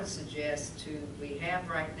 But I would suggest we have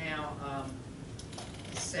right now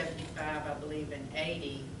 75, I believe, and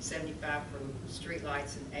 80, 75 for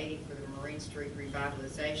streetlights and 80 for the Marine Street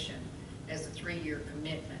revitalization as a 3-year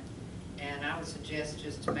commitment. And I would suggest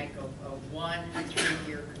just to make a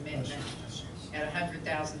 1-3-year commitment at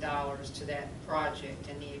 $100,000 to that project.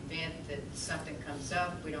 In the event that something comes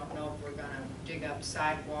up, we don't know if we're gonna dig up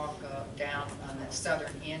sidewalk down on the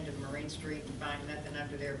southern end of Marine Street and find nothing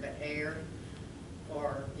under there but air,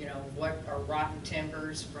 or, what are rotten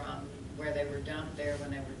timbers from where they were dumped there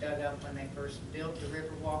when they were dug up when they first built the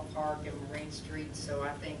Riverwalk Park and Marine Street. So I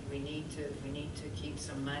think we need to keep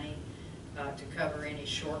some money to cover any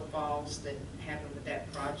shortfalls that happen with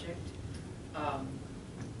that project.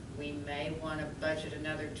 We may want to budget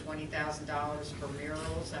another $20,000 for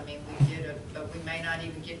murals. I mean, but we may not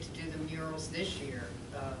even get to do the murals this year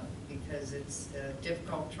because it's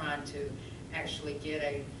difficult trying to actually get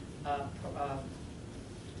a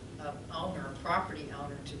owner, a property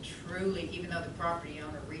owner, to truly, even though the property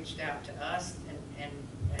owner reached out to us and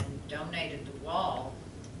donated the wall,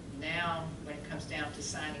 now when it comes down to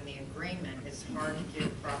signing the agreement, it's hard to get a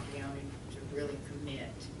property owner to really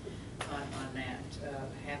commit on that,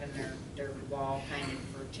 having their wall painted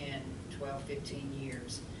for 10, 12, 15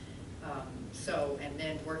 years. So, and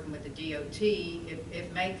then working with the DOT,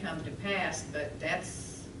 it may come to pass, but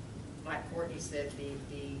that's, like Courtney said,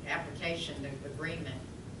 the application, the agreement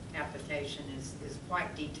application is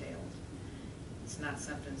quite detailed. It's not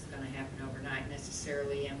something that's gonna happen overnight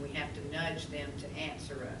necessarily, and we have to nudge them to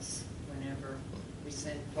answer us whenever we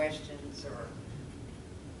send questions or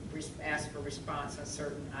ask for response on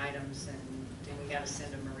certain items, and then we gotta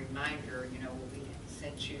send them a reminder, you know, we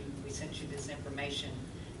sent you this information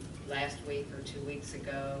last week or 2 weeks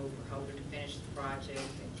ago, we're hoping to finish the project,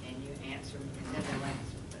 and can you answer me? And then they'll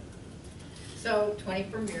answer. So 20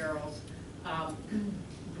 for murals.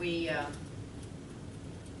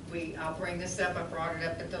 I'll bring this up, I brought it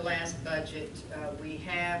up at the last budget. We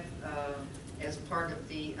have, as part of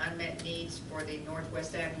the unmet needs for the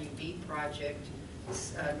Northwest Avenue B project,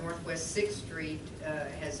 Northwest 6th Street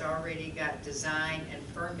has already got design and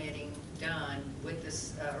permitting done with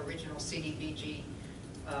this original CDBG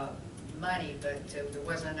money, but there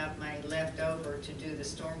wasn't enough money left over to do the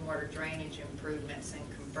stormwater drainage improvements and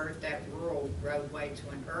convert that rural roadway to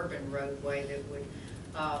an urban roadway that would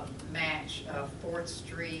match 4th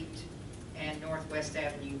Street and Northwest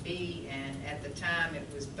Avenue B. And at the time, it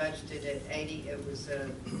was budgeted at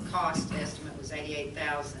cost estimate was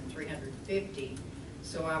 $88,350.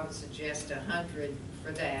 So I would suggest $100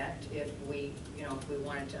 for that if we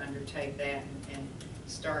wanted to undertake that and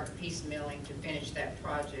start piecemealing to finish that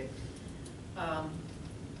project.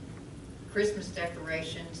 Christmas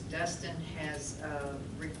decorations, Dustin has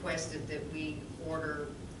requested that we order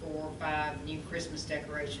 4 or 5 new Christmas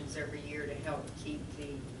decorations every year to help keep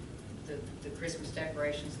the Christmas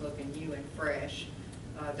decorations looking new and fresh.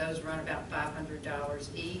 Those run about $500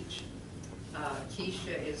 each.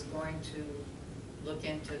 Keisha is going to look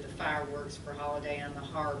into the fireworks for Holiday on the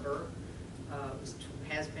Harbor.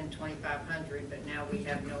 Has been $2,500, but now we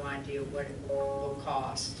have no idea what it will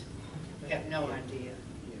cost. We have no idea.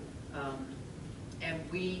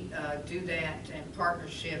 And we do that in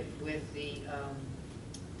partnership with the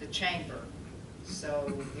chamber.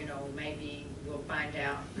 So, you know, maybe we'll find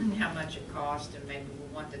out how much it costs, and maybe we'll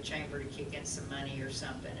want the chamber to kick in some money or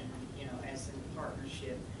something, and, you know, as in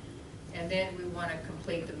partnership. And then we want to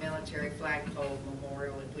complete the military flagpole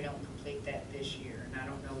memorial if we don't complete that this year. And I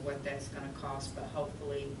don't know what that's going to cost, but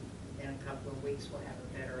hopefully in a couple of weeks we'll have a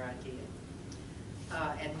better idea.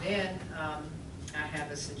 And then I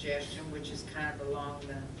have a suggestion, which is kind of along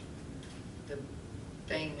the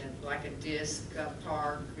thing that, like a disc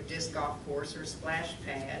park, a disc golf course, or a splash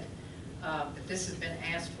pad. But this has been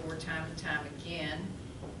asked for time and time again.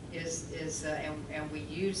 And we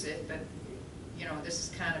use it, but you know, this is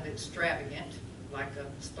kind of extravagant, like a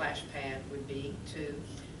splash pad would be too.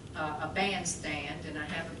 A bandstand, and I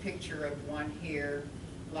have a picture of one here,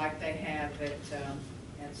 like they have at,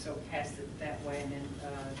 and so pass it that way. And then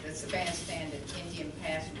that's a bandstand at Indian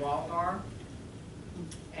Pass Walgar,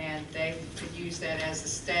 and they could use that as a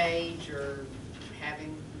stage or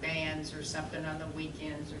having bands or something on the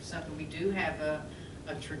weekends or something. We do have a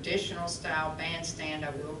traditional style bandstand, I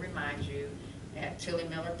will remind you, at Tilly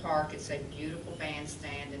Miller Park. It's a beautiful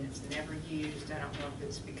bandstand, and it's never used. I don't know if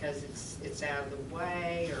it's because it's out of the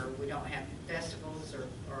way, or we don't have festivals or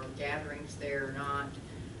gatherings there or not.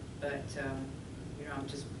 But you know, I'm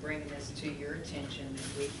just bringing this to your attention that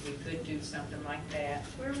we could do something like that.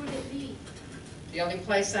 Where would it be? The only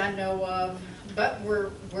place I know of, but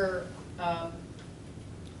we're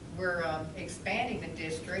expanding the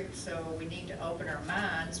district, so we need to open our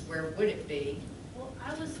minds. Where would it be? Well,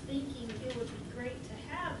 I was thinking it would be great to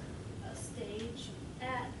have a stage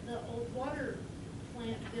at the old water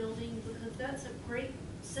plant building, because that's a great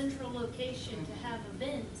central location to have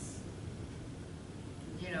events.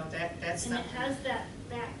 You know, that's And it something. has that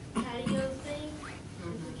back patio thing.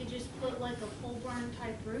 If we could just put like a pole barn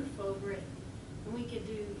type roof over it, and we could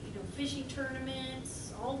do, you know, fishing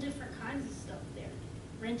tournaments, all different kinds of stuff there.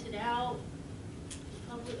 Rent it out,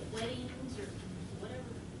 public weddings or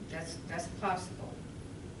whatever. That's possible.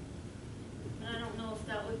 But I don't know if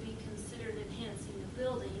that would be considered enhancing the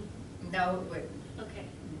building. No, it wouldn't. Okay.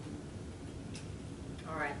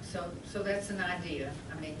 All right, so that's an idea.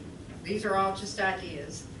 I mean, these are all just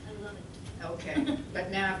ideas. I love it. Okay,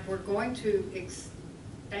 but now if we're going to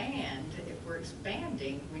expand, if we're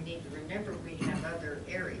expanding, we need to remember we have other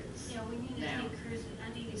areas. Yeah, we need to now. take cruising. I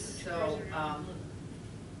need to go to So, cruising around.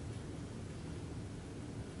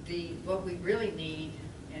 what we really need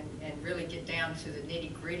and really get down to the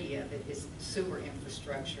nitty-gritty of it is sewer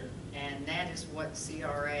infrastructure. And that is what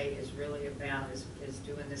CRA is really about, is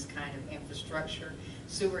doing this kind of infrastructure.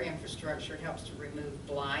 Sewer infrastructure helps to remove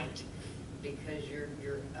blight because you're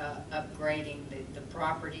upgrading the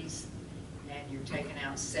properties and you're taking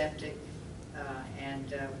out septic.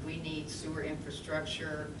 And we need sewer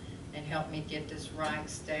infrastructure, and help me get this right,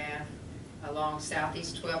 staff, along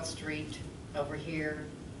Southeast 12th Street over here,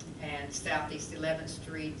 and Southeast 11th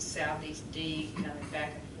Street, Southeast D, coming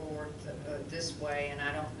back and forth this way, and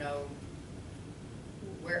I don't know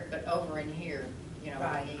where, but over in here, you know,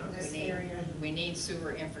 Right, this area. we need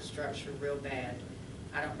sewer infrastructure real bad.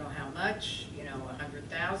 I don't know how much, you know,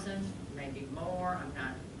 100,000, maybe more,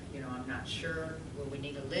 I'm not sure. Will we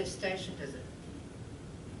need a lift station? Does it?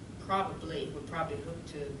 Probably, we're probably hooked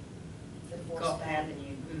to Gulf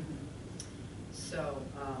Avenue. So,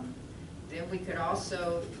 then we could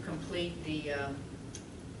also complete the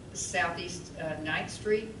Southeast 9th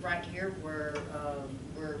Street right here, where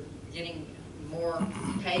we're getting more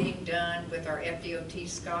paving done with our FDOT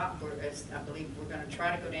Scott. I believe we're going to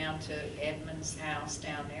try to go down to Edmund's house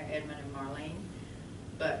down there, Edmund and Marlene.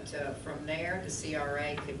 But from there, the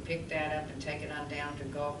CRA could pick that up and take it on down to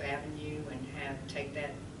Gulf Avenue and take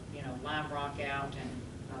that, you know, Lime Rock out and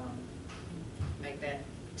make that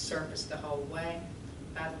surface the whole way.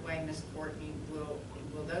 By the way, Ms. Courtney, will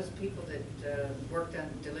those people that worked on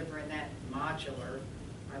delivering that modular,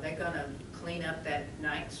 are they going to clean up that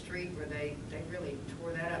 9th Street where they really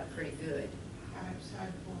tore that up pretty good? I hope so.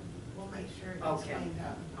 We'll make sure it's Okay. cleaned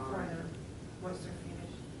up All before right. once they're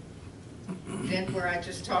finished. Then where I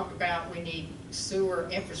just talked about, we need sewer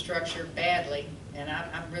infrastructure badly, and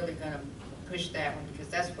I'm really going to push that one because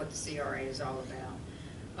that's what the CRA is all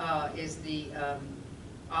about,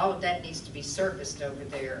 all of that needs to be surfaced over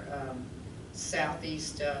there.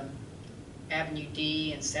 Southeast Avenue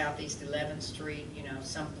D and Southeast 11th Street, you know,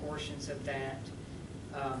 some portions of that.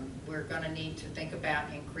 We're going to need to think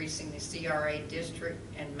about increasing the CRA district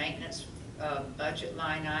and maintenance budget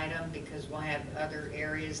line item, because we'll have other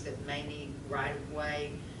areas that may need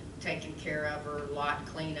right-of-way taken care of, or lot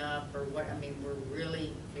cleanup, or what. I mean, we're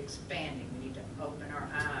really expanding. We need to open our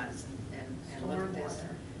eyes and look at this.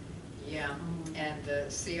 Stormwater. Yeah, and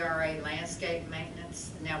the CRA landscape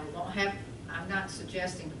maintenance. Now, we won't have, I'm not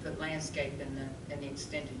suggesting to put landscape in the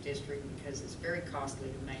extended district because it's very costly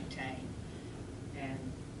to maintain. And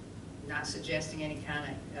not suggesting any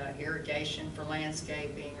kind of irrigation for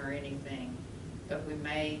landscaping or anything, but we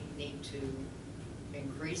may need to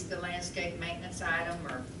increase the landscape maintenance item,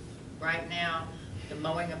 or right now, the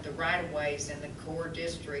mowing of the right-of-ways in the core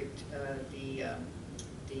district, the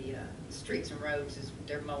streets and roads,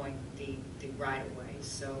 they're mowing the right-of-ways.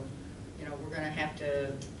 So, you know, we're gonna have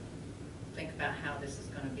to think about how this is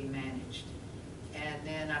gonna be managed. And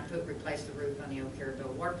then I put replace the roof on the old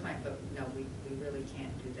Carrabelle water plant, but no, we really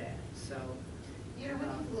can't do that, so. You know, we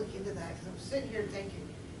need to look into that, because I'm sitting here thinking,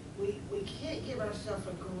 we can't give ourselves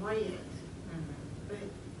a grant, but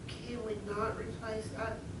can we not replace,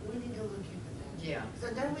 we need to look into that. Yeah.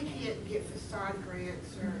 Because I know we can't get facade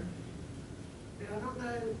grants, or, I don't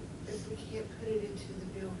know if we can't put it into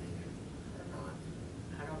the building or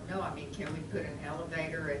not. I don't know, I mean, can we put an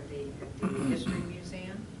elevator at the History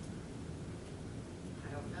Museum?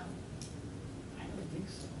 I don't know. I don't think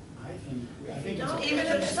so. I think Don't- it's. Even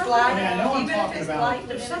if it's Something blight, I mean, I know I'm even if talking it's about- blight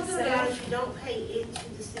There's within something about itself. us, you don't pay into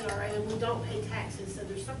the CRA, and we don't pay taxes, so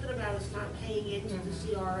there's something about us not paying into the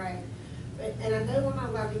CRA. And I know we're not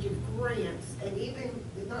allowed to give grants, and even,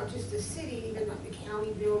 not just the city, even like the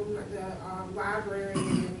county building, like the library and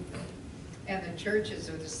everything. And the churches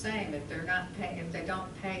are the same, if they're not paying, if they don't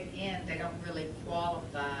pay in, they don't really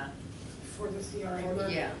qualify. For the CRA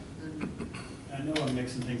money. Yeah. I know I'm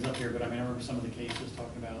mixing things up here, but I mean, I remember some of the cases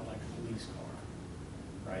talking about like a police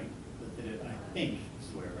car, right? But that it, I think, this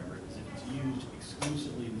is the way I remember it, is if it's used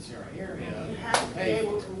exclusively in the CRA area. You have to be pay for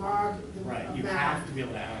able it. to log the Right, you amount. have to be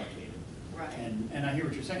able to allocate it. Right. And I hear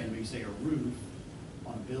what you're saying, when you say a roof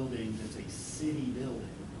on a building that's a city building,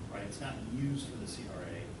 right? It's not used for the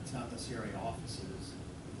CRA, it's not the CRA offices.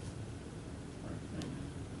 Right.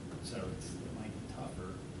 So it might be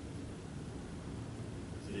tougher.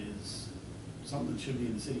 'Cause it is something that should be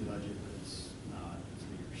in the city budget, but it's not, so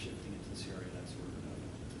you're shifting it to the CRA, that sort of,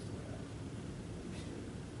 is the way I understood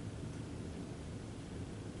it.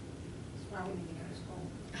 That's why we need to go to school.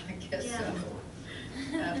 I guess so.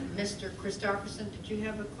 Mr. Christopherson, did you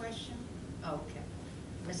have a question? Okay.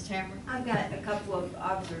 Ms. Tamara? I've got a couple of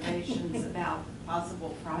observations about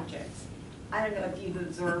possible projects. I don't know if you've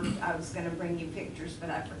observed, I was gonna bring you pictures, but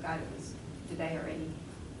I forgot it was today already.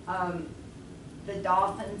 the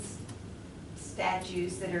dolphins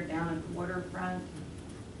statues that are down at the waterfront.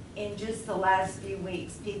 In just the last few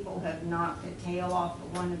weeks, people have knocked the tail off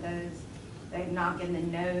of one of those. They've knocked the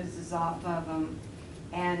noses off of them.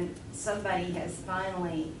 And somebody has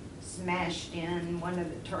finally smashed in one of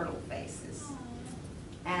the turtle faces.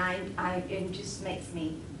 And it just makes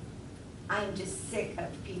me, I'm just sick of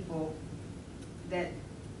people that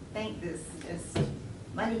think this just,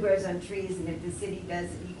 money grows on trees, and if the city does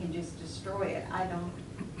it, you can just destroy it. I don't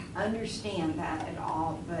understand that at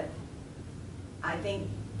all, but I think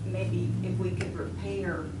maybe if we could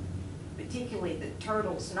repair, particularly the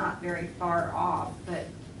turtles not very far off, but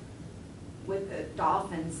with the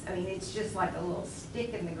dolphins, I mean, it's just like a little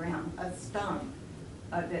stick in the ground, a stump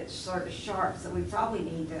that's sort of sharp, so we probably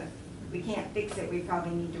need to, we can't fix it, we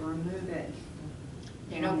probably need to remove it.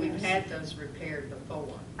 You know, we've had those repaired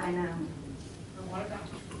before. I know. And what about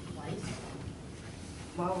just replace them?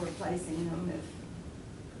 While replacing them,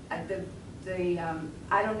 if,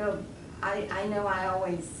 I don't know, I know I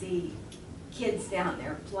always see kids down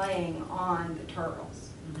there playing on the turtles.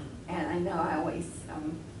 And I know I always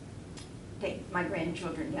take my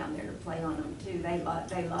grandchildren down there to play on them too. They love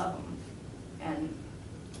them. And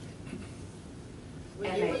We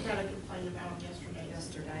And did, they- we got a complaint about them yesterday.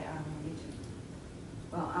 yesterday,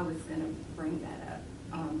 well, I was gonna bring that up.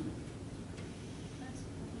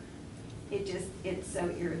 It just, it's so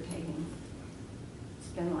irritating. It's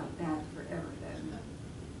been like that forever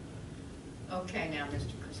though. Okay, now,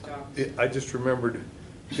 Mr. Christoph. I just remembered,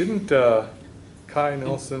 didn't Kai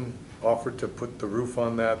Nelson offer to put the roof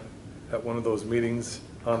on that at one of those meetings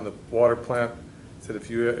on the water plant? Said if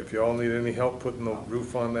you all need any help putting the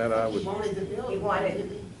roof on that, I He would. wanted the He building.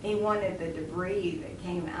 wanted the debris that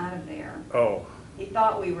came out of there. Oh, He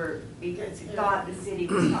thought we were, because he thought the city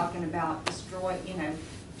was talking about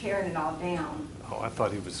tearing it all down. oh, I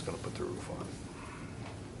thought he was going to put the roof on.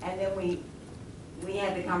 And then we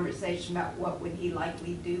had the conversation about what would he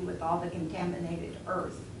likely do with all the contaminated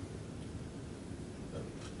earth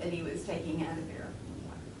that he was taking out of there.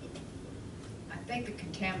 I think the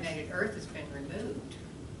contaminated earth has been removed.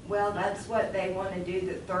 Well, that's what they want to do,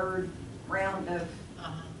 the third round of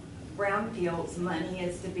Uh-huh. brownfields money,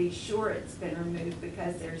 is to be sure it's been removed,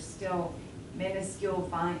 because there's still minuscule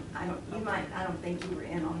I don't think you were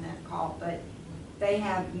in on that call, but they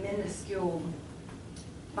have minuscule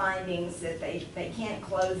findings that they can't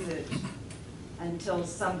close it until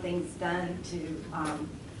something's done to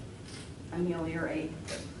ameliorate,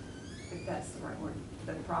 if that's the right word,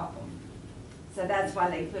 the problem. So that's why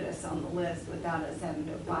they put us on the list without us having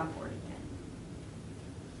to apply for it again.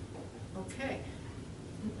 Okay.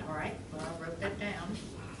 All right, well, I wrote that down.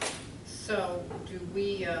 So do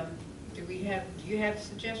you have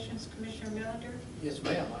suggestions, Commissioner Melander? Yes,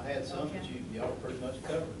 ma'am, I had some that Okay. y'all pretty much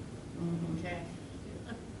covered. Okay.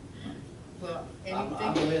 Well, I'm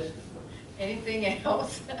anything, listening. anything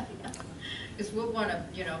else? Because we'll want to,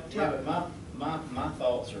 Yeah, talk. but my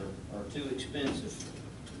thoughts are too expensive.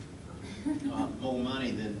 More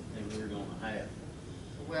money than we're gonna have.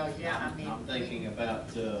 Well, yeah, I mean. I'm thinking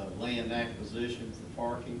about land acquisition for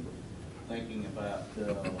parking, thinking about,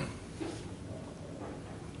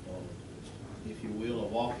 if you will, a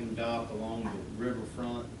walking dock along the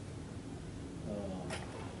riverfront.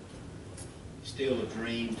 Still a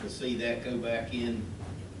dream to see that go back in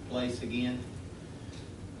place again.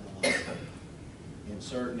 In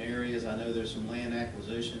certain areas, I know there's some land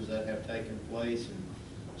acquisitions that have taken place and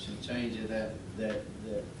some changes that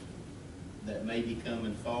may be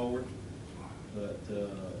coming forward, but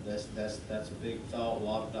that's a big thought, a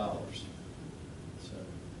lot of dollars.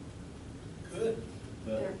 So, Good,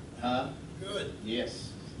 but good. yes,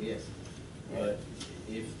 but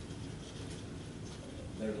if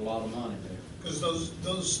there's a lot of money there, Because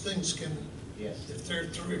those things can, yes, if they're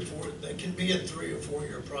 3 or 4, they can be a 3 or 4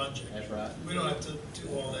 year project. that's right. We don't have to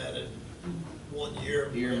do all that in 1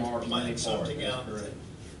 year. We have to Earmark money plan for it, something that's out correct.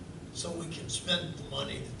 so we can spend the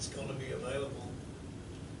money that's gonna be available.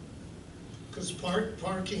 Because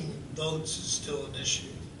parking votes is still an issue.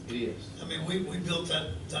 It is. I mean, we built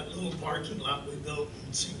that little parking lot we built,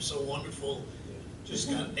 it seemed so wonderful. Just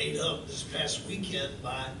got ate up this past weekend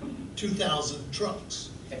by 2,000 trucks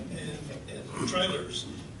and trailers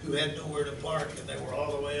who had nowhere to park, and they were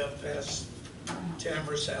all the way up past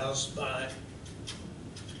Tamara's house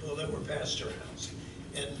they were past her house.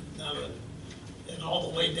 And all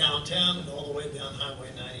the way downtown and all the way down Highway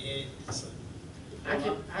 98. So, I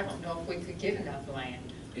don't know if we could get enough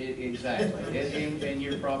land. Exactly, and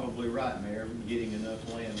you're probably right, Mayor, getting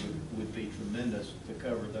enough land would be tremendous to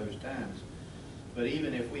cover those times. But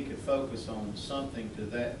even if we could focus on something to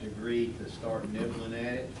that degree to start nibbling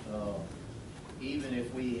at it, even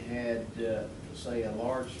if we had, say, a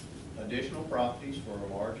large additional properties for a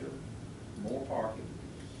larger, more parking,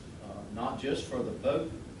 not just for the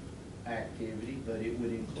boat activity, but it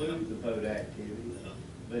would include the boat activity.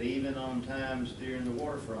 But even on times during the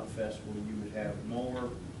Waterfront Festival, you would have more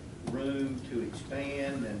room to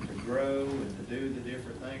expand and to grow and to do the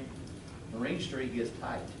different things. Marine Street gets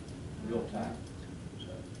tight, real tight. So,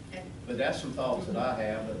 but that's some thoughts that I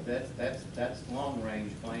have, but that's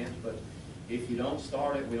long-range plans, but if you don't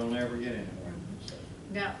start it, we don't ever get anywhere. So.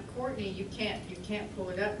 Now, Courtney, you can't pull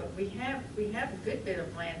it up, but we have a good bit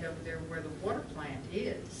of land over there where the water plant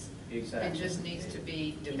is. Exactly. It just needs to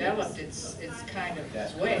be developed. It's kind of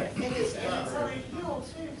That's wet. And it's on a hill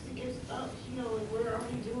too, because it gets uphill, and we're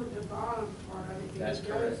only doing the bottom part of it, and That's it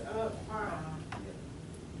goes correct. up high. I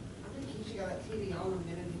think you should got that TV on a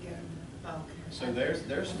minute ago. Okay. So there's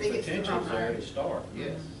some I think it's the potential top there right. to start,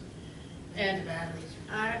 yes. And Batteries.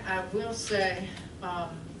 I will say,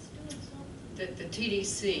 that the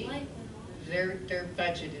TDC, their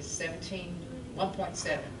budget is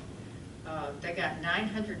 1.7. They got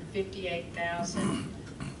 958,000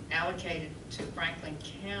 allocated to Franklin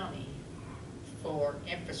County for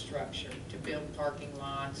infrastructure, to build parking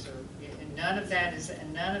lots, and none of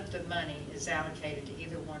the money is allocated to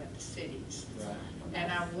either one of the cities. Right. And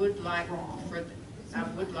I would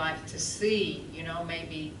like to see,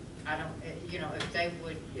 maybe, if they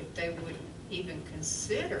would even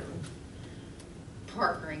consider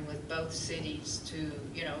partnering with both cities to,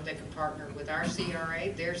 they could partner with our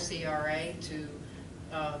CRA, their CRA, to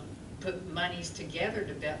put monies together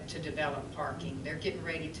to develop parking. They're getting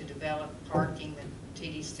ready to develop parking, the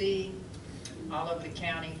TDC, all over the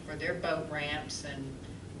county for their boat ramps and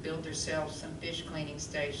build themselves some fish cleaning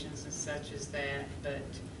stations and such as that. But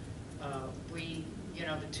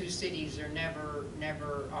the two cities are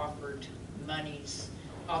never offered monies,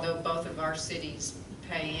 although both of our cities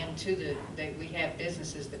pay into we have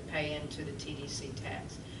businesses that pay into the TDC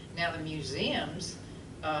tax. Now the museums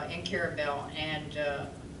in Carrabelle and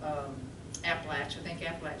Appalach, I think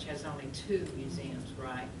Appalach has only 2 museums,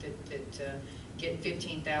 right, that get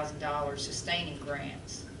 $15,000 sustaining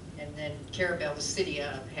grants. And then Carrabelle, the city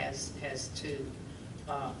of, has 2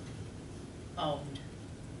 owned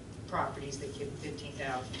properties that give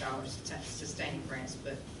 $15,000 sustaining grants,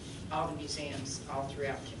 but all the museums all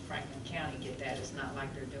throughout Franklin County get that. It's not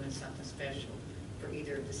like they're doing something special for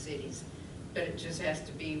either of the cities. But it just has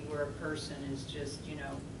to be where a person is just, you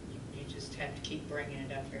just have to keep bringing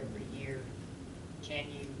it up every year. Can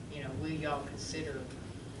you, will y'all consider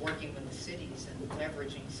working with the cities and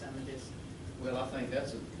leveraging some of this? Well, I think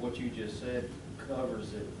what you just said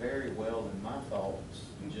covers it very well in my thoughts,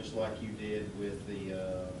 just like you did with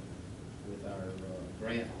with our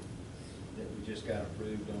grant that we just got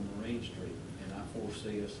approved on Marine Street. And I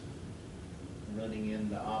foresee us running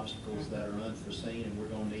into obstacles that are unforeseen, and we're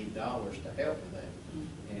going to need dollars to help with that.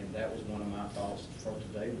 And that was one of my thoughts for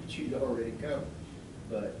today, which you'd already covered.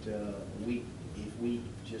 But if we,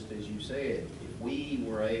 just as you said, if we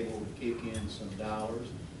were able to kick in some dollars,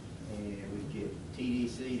 and we get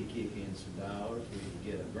TDC to kick in some dollars, we could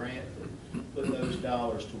get a grant to put those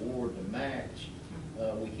dollars toward the match,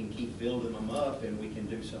 we can keep building them up, and we can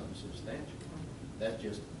do something substantial. That's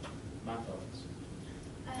just my thoughts.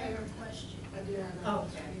 I have a question. I do have Oh,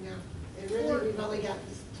 that. And really, we've only got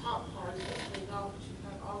this top part of it, but you have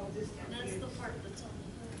all of this down That's here. the part that's on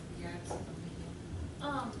the Yeah, it's- hood.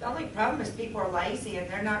 The only problem is people are lazy and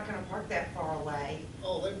they're not gonna park that far away.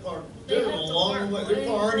 Oh, they park, They they're have a to long park way, they're way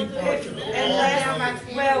already further parking than a that. long Unless-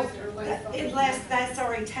 way. Well, Well, unless that's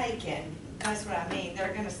already taken, that's what I mean,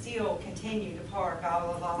 they're gonna still continue to park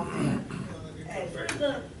all along there. For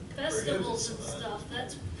the festivals and stuff,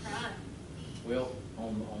 that's prime. Well,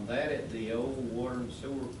 on that, at the old water and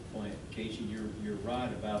sewer plant, Casey, you're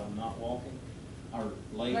right about them not walking or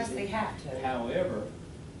lazy. Unless they have to. However,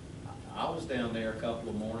 I was down there a couple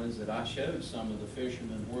of mornings that I showed some of the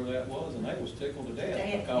fishermen where that was, and they was tickled to death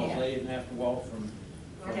They- because yeah. they didn't have to walk from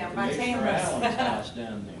Down by Commissioner Tamara's. Allen's house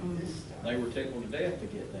down there. Mhm. They were tickled to death to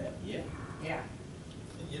get that, yeah. Yeah.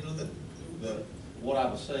 You know, that, But what I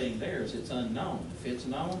was saying there is it's unknown. If it's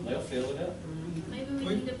known, they'll fill it up. Maybe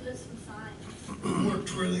we need to put some signs. we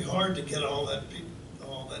worked really hard to get all that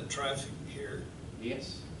traffic here,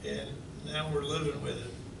 Yes. and now we're living with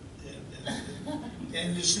it.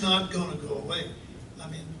 And it's not gonna go away. I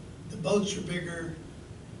mean, the boats are bigger,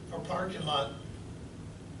 our parking lot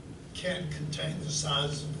can't contain the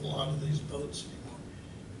size of a lot of these boats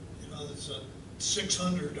anymore. It's a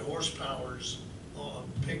 600 horsepowers on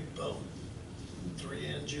a big boat, 3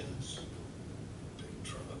 engines, big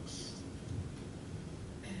trucks.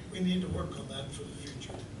 We need to work on that for the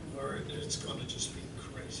future. or it's gonna just be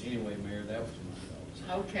crazy. Anyway, Mayor, that was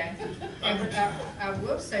my thoughts. Okay. And I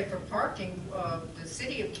will say for parking, the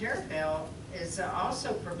city of Carrabelle is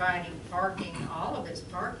also providing parking, all of its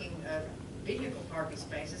parking, vehicle parking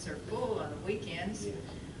spaces are full on the weekends.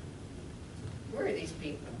 Where are these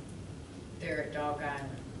people? They're at Dog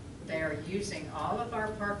Island. They are using all of our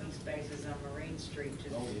parking spaces on Marine Street,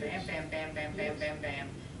 just bam, bam, bam, bam, bam, bam, bam.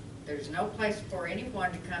 There's no place for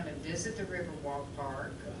anyone to come and visit the Riverwalk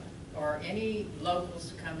Park or any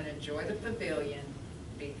locals to come and enjoy the pavilion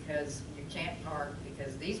because you can't park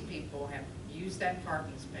because these people have used that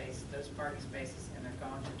parking space, those parking spaces, and they're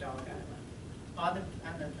gone to Dog Island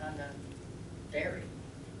on the ferry.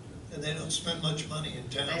 And they don't spend much money in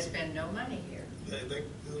town. They spend no money here. The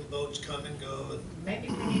boats come and go, and Maybe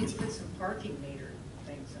we need to put some parking meter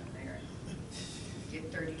things on there and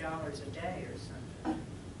get $30 a day or something.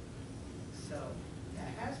 So,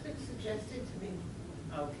 That has been suggested to me.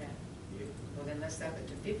 okay. Well, then let's up it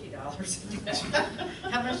to $50 a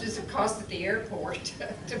day. How much does it cost at the airport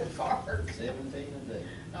to park? 17 a day.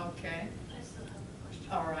 Okay, I still have a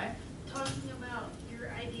question. all right. Talking about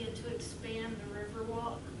your idea to expand the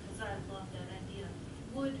Riverwalk, because I love that idea,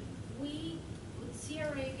 would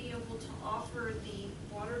CRA be able to offer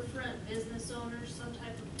the waterfront business owners some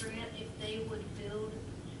type of grant if they would build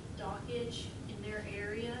dockage in their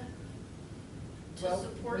area to Well,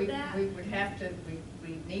 support that? We would have to,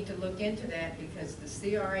 we need to look into that because the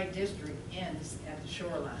CRA district ends at the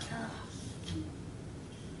shoreline.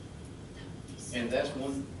 And that's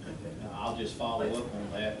one, I'll just follow up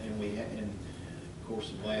on that, and and of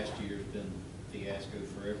course, the last year's been fiasco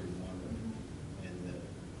for everyone, and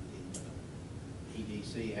the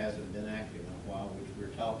EDC hasn't been active in a while, which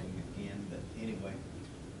we're talking again, but anyway,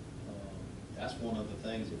 that's one of the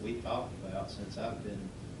things that we talked about since I've been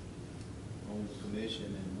on the commission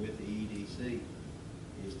and with the EDC,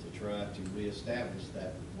 is to try to reestablish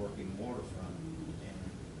that working waterfront.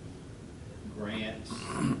 Grants,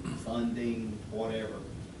 funding, whatever,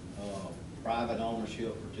 private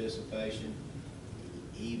ownership participation,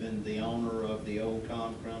 even the owner of the old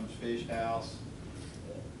Tom Crumb's Fish House.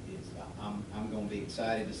 I'm gonna be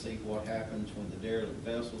excited to see what happens when the derelict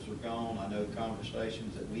vessels are gone. I know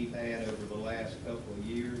conversations that we've had over the last couple of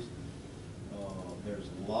years. There's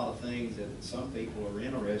a lot of things that some people are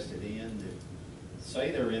interested in, that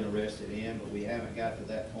say they're interested in, but we haven't got to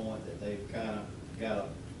that point that they've kind of got to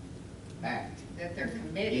act. That they're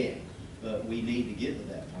committed. Yeah, but we need to get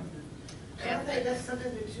to that point. And I think that's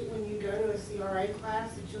something that you, when you go to a CRA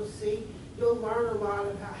class, that you'll see, you'll learn a lot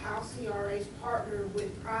about how CRAs partner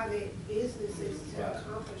with private businesses to Right.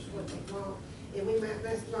 accomplish what they want. And we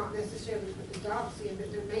might not necessarily put the docks in,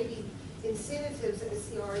 but there may be incentives that the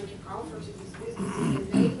CRA can offer to these businesses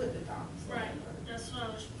and they put the docks in. Right, that's what I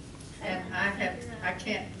was. And I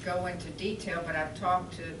can't go into detail, but I've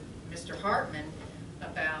talked to Mr. Hartman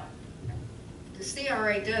about, the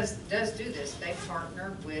CRA does do this. They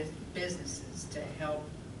partner with businesses to help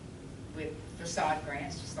with facade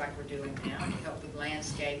grants, just like we're doing now, to help with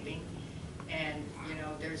landscaping. And, you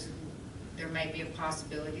know, there may be a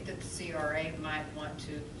possibility that the CRA might want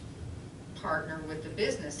to partner with the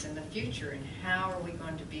business in the future, and how are we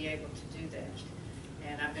going to be able to do that?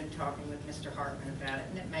 And I've been talking with Mr. Hartman about it,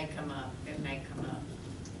 and it may come up,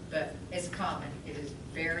 but it's common, it is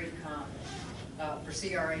very common for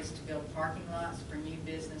CRAs to build parking lots for new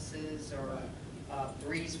businesses, or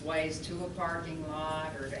breezeways to a parking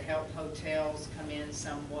lot, or to help hotels come in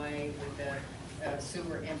some way with the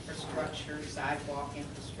sewer infrastructure, sidewalk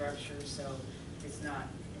infrastructure, so it's not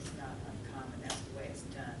uncommon, that's the way it's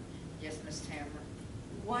done. Yes, Ms. Tamara?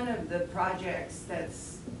 One of the projects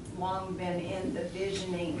that's long been in the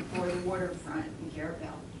visioning for the waterfront in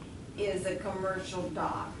Carrabelle is a commercial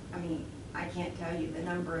dock. I mean, I can't tell you the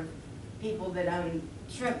number of people that own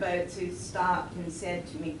shrimp boats who stopped and said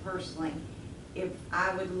to me personally, if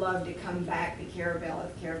I would love to come back to Carrabelle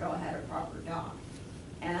if Carrabelle had a proper dock.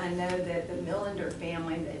 And I know that the Millender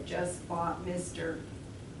family that just bought Mr.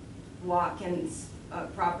 Watkins'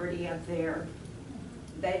 property up there,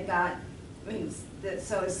 they've got, I mean,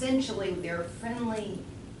 so essentially they're friendly,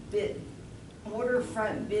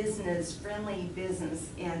 waterfront business, friendly business,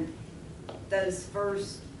 and those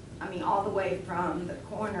first, I mean, all the way from the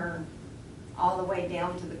corner, all the way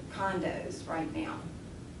down to the condos right now.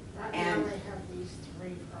 Right now, they have these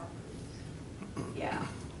 3 properties. Yeah.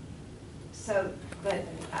 So, but,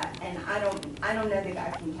 and I don't know the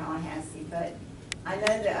guy from Tallahassee, but I know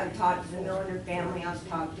that I've talked to the Millender family, I've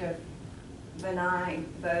talked to Benai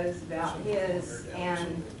Bose about his,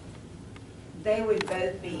 and they would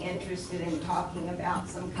both be interested in talking about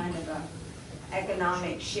some kind of a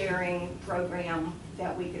economic sharing program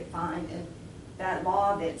that we could find. And that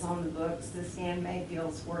law that's on the books, the Stan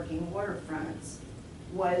Mayfield's Working Waterfronts,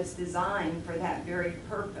 was designed for that very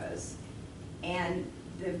purpose. And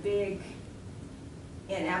the big,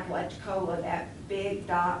 in Apalachicola, that big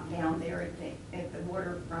dock down there at the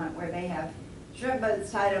waterfront where they have shrimp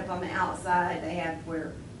boats tied up on the outside, they have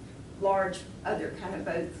where large other kind of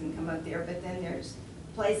boats can come up there, but then there's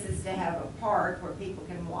places to have a park where people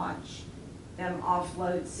can watch them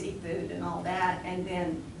offload seafood and all that. And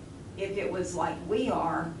then if it was like we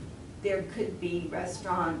are, there could be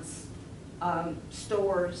restaurants,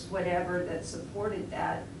 stores, whatever, that supported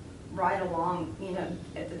that right along, you know,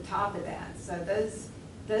 at the top of that. So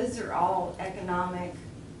those are all economic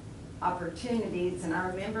opportunities. And I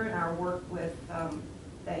remember in our work with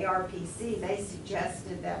the ARPC, they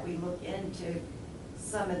suggested that we look into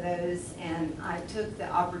some of those, and I took the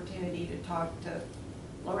opportunity to talk to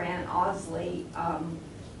Loran Osley.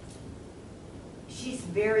 She's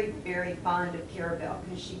very, very fond of Carrabelle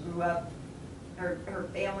because she grew up, her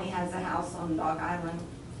family has a house on Dog Island,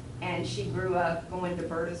 and she grew up going to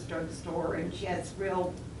Berta's drugstore, and she has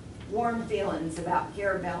real warm feelings about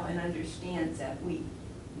Carrabelle and understands that we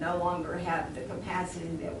no longer have the capacity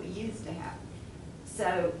that we used to have.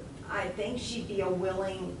 So I think she'd be a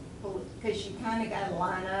willing, because you kind of got to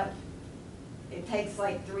line up. It takes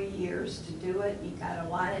like 3 years to do it. You got to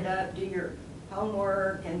line it up, do your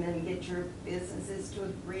homework, and then get your businesses to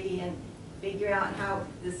agree and figure out how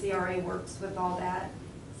the CRA works with all that.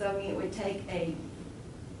 So I mean, it would take a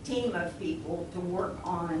team of people to work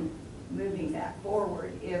on moving that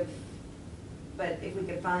forward. But if we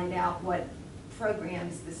could find out what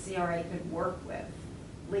programs the CRA could work with,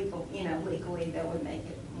 legally, that would make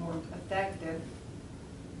it more effective.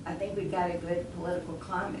 I think we've got a good political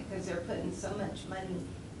climate because they're putting so much money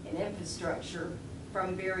in infrastructure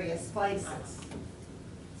from various places.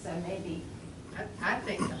 So maybe. I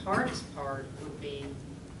think the hardest part would be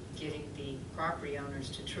getting the property owners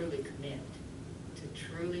to truly commit,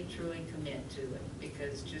 truly commit to it,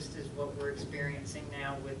 because just as what we're experiencing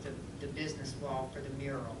now with the business wall for the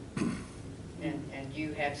mural. And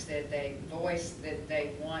you have said they voice that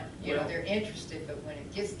they want, they're interested, but when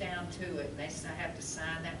it gets down to it, and they have to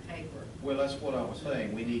sign that paper. Well, that's what I was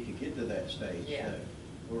saying, we need to get to that stage. Yeah.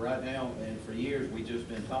 Well, right now, and for years, we've just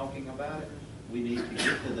been talking about it, we need to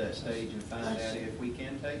get to that stage and find out if we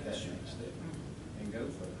can take that next step and go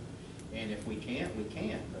further. And if we can't, we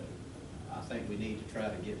can't, but I think we need to try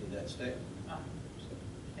to get to that step.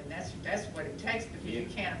 And that's what it takes, because you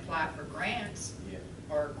can't apply for grants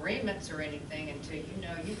or agreements or anything until you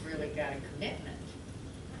know you've really got a commitment.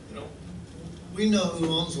 You know, we know who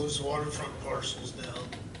owns those waterfront parcels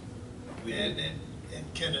now, and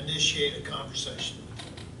can initiate a conversation.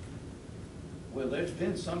 Well, there's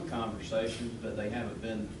been some conversations, but they haven't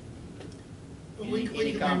been any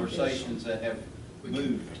can conversations that have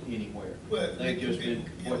moved anywhere. Well, They've just been,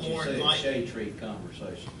 what you more said, enlightened. shade tree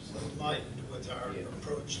conversations. Enlightened with our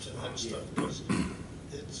approach to that stuff, because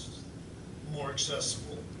it's more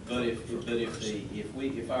accessible. But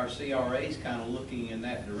if our CRA is kind of looking in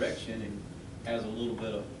that direction and has a little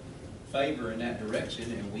bit of favor in that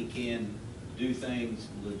direction, and we can do things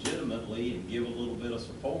legitimately and give a little bit of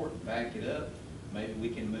support, back it up, maybe we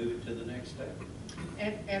can move it to the next step.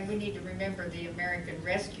 And we need to remember the American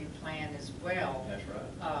Rescue Plan as well. That's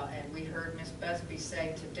right. And we heard Ms. Busby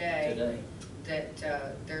say today that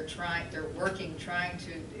they're working, trying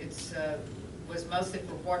to, was mostly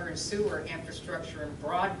for water and sewer infrastructure and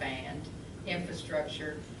broadband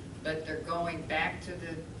infrastructure, but they're going back to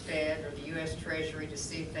the Fed or the U.S. Treasury to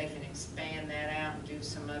see if they can expand that out and do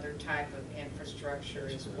some other type of infrastructure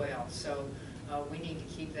as well. So we need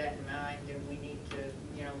to keep that in mind, and we need to,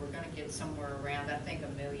 we're going to get somewhere around, I think,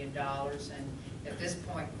 $1 million. And at this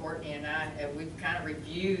point, Courtney and I, we've kind of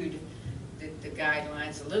reviewed the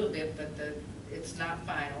guidelines a little bit, but it's not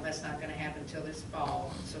final. That's not going to happen until this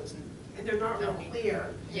fall. So it's And they're not real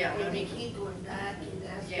clear. Yeah, And no they need. keep going back and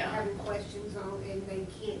asking, having questions on, and they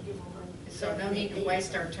can't give them a. So no need to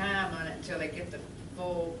waste our time on it until they get the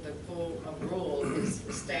full rule is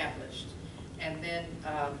established. And then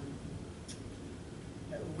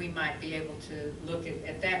we might be able to look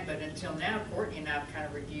at that, but until now, Courtney and I have kind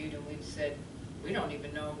of reviewed, and we've said, we don't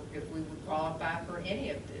even know if we would qualify for any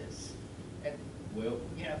of this. Well,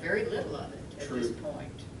 very little of it at this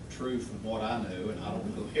point. True from what I know, and I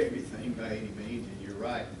don't know everything by any means, and you're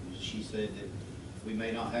right. She said that we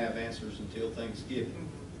may not have answers until Thanksgiving.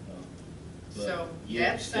 So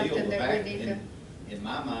that's something that we need to. In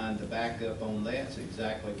my mind, the backup on that's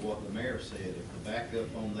exactly what the mayor said. If the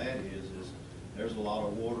backup on that is there's a lot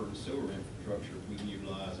of water and sewer infrastructure we can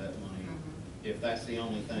utilize that money if that's the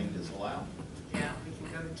only thing that's allowed, Yeah, we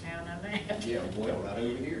can go to town on that. yeah, well, right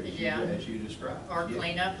over here, Yeah. as you described. Or Yeah.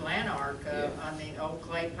 clean up Lanark Yeah. on the old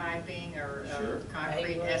clay piping or Sure.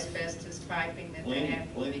 concrete Plywood. asbestos piping that they Plenty,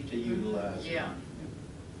 have. plenty to utilize. Yeah.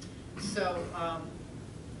 So,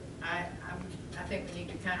 I think we need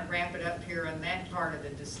to kind of wrap it up here on that part of the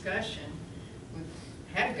discussion. We've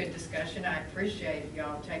had a good discussion. I appreciate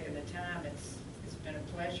y'all taking the time. It's been a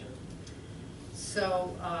pleasure.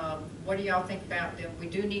 So, what do y'all think about them? We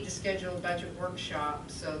do need to schedule a budget workshop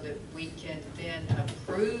so that we can then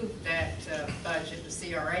approve that budget. The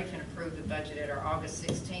CRA can approve the budget at our August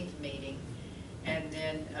 16th meeting. And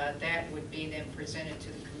then that would be then presented to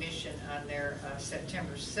the commission on their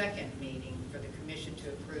September 2nd meeting for the commission to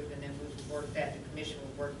approve, and then we would work that, the commission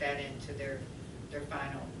would work that into their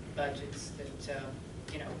final budgets that,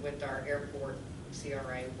 you know, with our airport,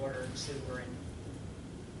 CRA, water and sewer, and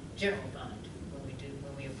general fund,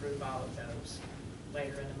 when we approve all of those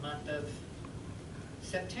later in the month of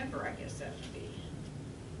September, I guess that would be.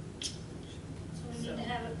 So we need to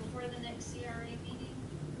have it before the next CRA meeting?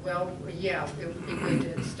 Well, yeah, it would be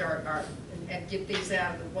good to start and get these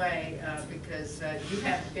out of the way, because you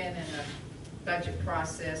have been in a budget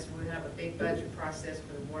process. We have a big budget process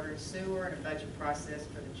for the water and sewer and a budget process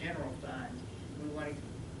for the general fund.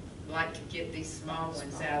 We like to get these small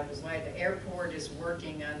ones out of the way. The airport is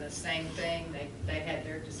working on the same thing. They had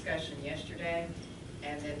their discussion yesterday,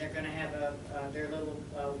 and then they're gonna have their little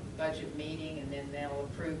budget meeting, and then they'll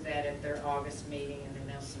approve that at their August meeting, and then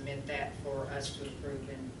they'll submit that for us to approve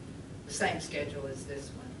in the same schedule as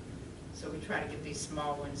this one. So we try to get these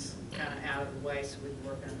small ones kind of out of the way so we can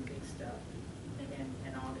work on the big stuff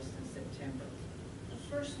in August and September. The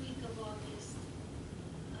first week of August,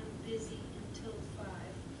 I'm busy until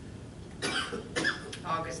 5.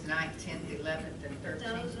 August 9th, 10th, 11th, and 13th.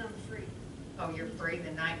 Those I'm free. Oh, you're free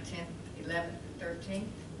the 9th, 10th, 11th, and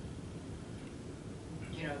 13th?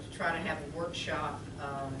 You know, to try to have a workshop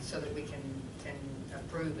so that we can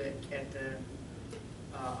approve it at the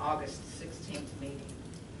August 16th meeting.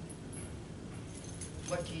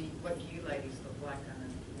 What do you ladies look like on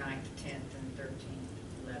the 9th, 10th, and 13th,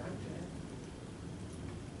 11th?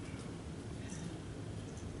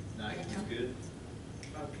 Night is good.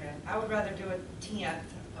 Okay. I would rather do a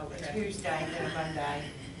 10th, Okay. a Tuesday than a Monday,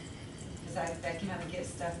 because that kind of gets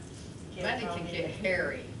stuff. Monday can get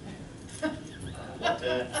hairy. What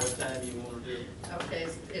time you wanna do? Okay,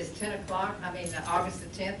 is 10 o'clock, August the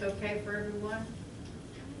 10th okay for everyone?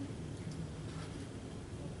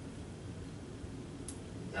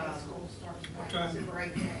 School starts What back, it's a time?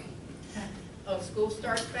 great day. Oh, school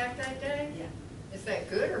starts back that day? Yeah. Is that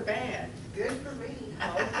good or bad? Good for me.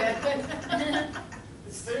 Okay.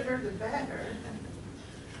 The sooner the better.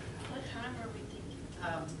 What time are we thinking?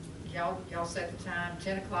 Y'all set the time,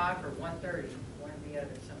 10 o'clock or 1:30, one or the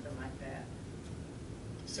other, something like that.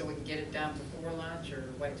 So we can get it done before lunch or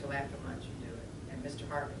wait till after lunch and do it. And Mr.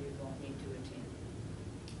 Hartman, you won't need to attend.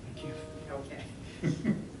 Thank you. Okay.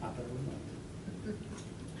 I thought we might.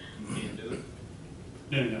 You can't do it?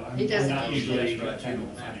 No, He I'm doesn't not usually- usually attend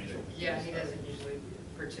on financial. Yeah, he doesn't usually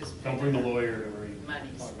participate. Don't bring the lawyer to where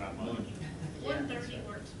Monies. you talk about money. Yeah, that's 1:30 right.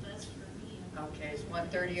 works best for me. Okay, is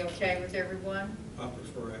 1:30 okay with everyone? I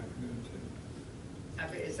prefer afternoon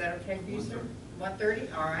too. Is that okay for you, sir? 1:30.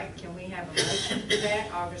 1:30, all right, can we have a motion for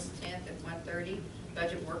that, August 10th at 1:30,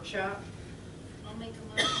 budget workshop? I'll make a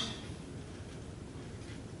motion.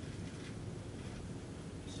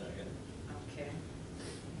 Second. Okay.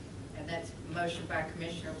 And that's motion by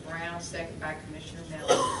Commissioner Brown, second by Commissioner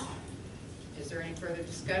Miller. Is there any further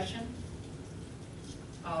discussion?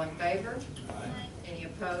 All in favor? Aye. Any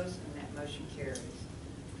opposed? And that motion carries.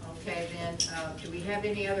 Okay, then, do we have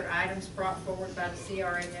any other items brought forward by the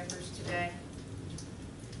CRA members today?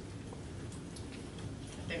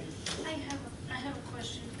 I have a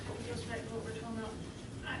question, kind of goes back to what we're talking about.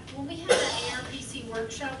 When we had the ARPC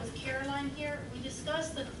workshop with Caroline here, we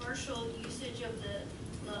discussed the commercial usage of the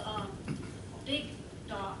big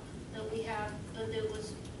dock that we have, but that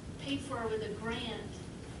was paid for with a grant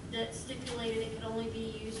that stipulated it could only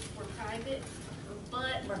be used for private,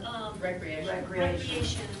 but, Recreation.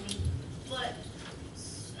 recreation, but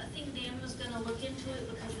I think Dan was gonna look into it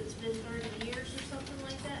because it's been 30 years or something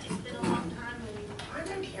like that. It's been a long time and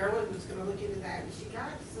I know Carolyn was gonna look into that, and she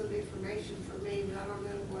got some information from me, but I don't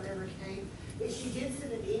know whatever came. But she did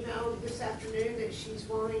send an email this afternoon that she's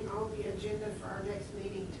wanting on the agenda for our next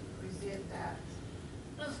meeting to present that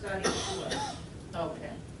study to us.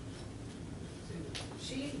 Okay.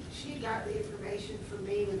 She got the information from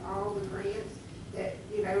me with all the grants that,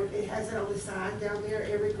 you know, it has it on the sign down there,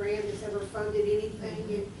 every grant that's ever funded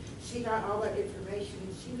anything, and she got all that information,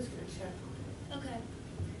 and she was gonna check on it. Okay.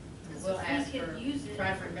 We'll If we ask could her, use it try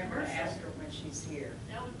to for remember to commercial, ask her when she's here.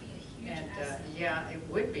 That would be a huge And, asset. yeah, it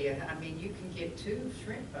would be, I mean, you can get 2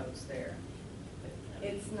 shrimp boats there.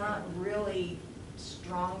 It's not really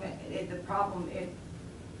strong, the problem,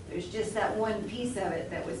 there's just that one piece of it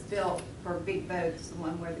that was built for big boats, the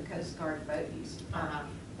one where the Coast Guard boat used to park. Uh-huh.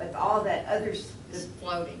 But all that others, It's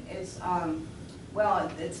floating. it's,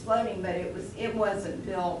 well, it's floating, but it wasn't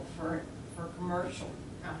built for commercial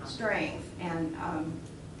Uh-huh. strength, and,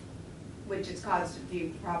 which has caused a few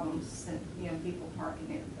problems, people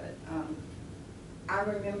parking it, but, I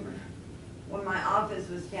remember when my office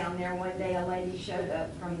was down there, one day a lady showed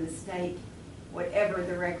up from the state, whatever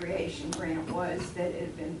the recreation grant was that it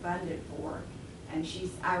had been funded for, and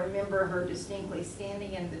I remember her distinctly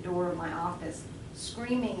standing in the door of my office,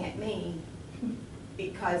 screaming at me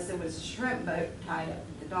because there was a shrimp boat tied up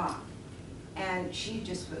at the dock. And she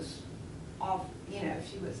just was off,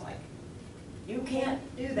 she was like, you can't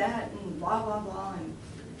do that, and blah, blah, blah, and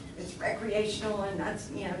it's recreational, and that's,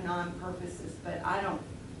 non-purposes, but I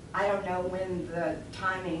don't know when the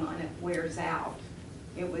timing on it wears out.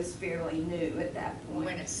 It was fairly new at that point.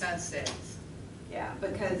 When it sunsets. Yeah,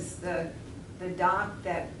 because the dock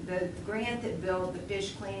the grant that built the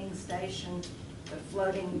fish cleaning station, the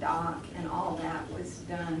floating dock, and all that was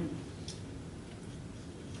done.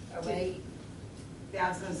 I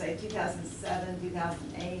was gonna say 2007,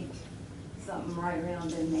 2008, something right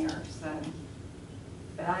around in there, so.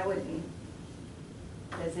 But I wouldn't,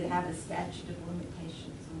 does it have a statute of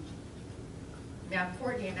limitations on it? Now,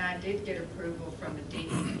 Courtney and I did get approval from the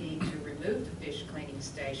DEP to remove the fish cleaning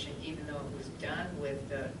station, even though it was done with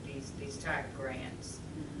these type grants,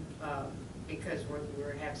 because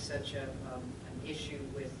we have such an issue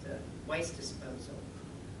with waste disposal.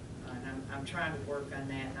 And I'm trying to work on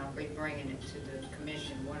that, and I'll be bringing it to the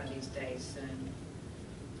commission one of these days soon.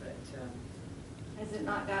 But Has it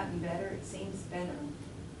not gotten better? It seems better.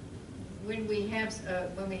 when we have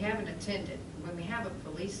an attendant, when we have a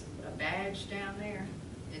badge down there,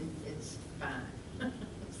 it's fine.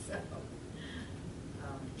 So,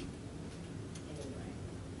 anyway.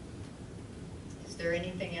 Is there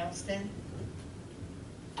anything else then?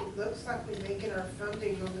 It looks like we're making our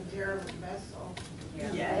funding on the derelict vessel.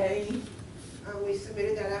 Yay. We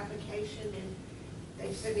submitted that application, and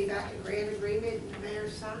they sent me back a grant agreement, and the mayor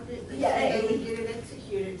signed it. They said they would get it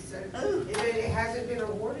executed, so if it hasn't been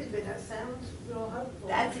awarded, but that sounds real hopeful.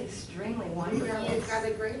 That's extremely wonderful. We've got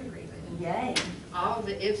a grant agreement. Yay. All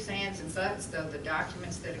the ifs, ands, and buts, though, the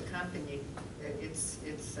documents that accompany, it's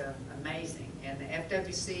amazing. And the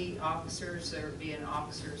FWC officers are being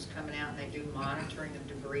officers coming out, and they do monitoring of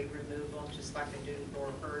debris removal, just like they do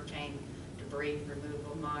for hurricane debris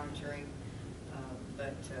removal monitoring.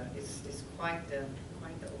 But it's quite the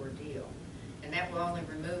ordeal. And that will only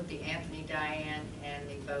remove the Anthony Diane and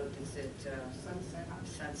the boat that's at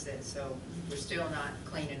Sunset. So we're still not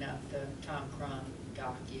cleaning up the Tom Crum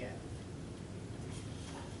dock yet.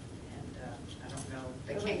 And I don't know,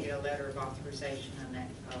 they can't get a letter of authorization on that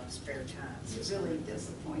spare time. It's really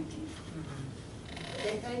disappointing.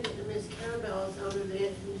 They think that the Miss Carrabelle is under the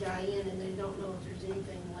Anthony Diane, and they don't know if there's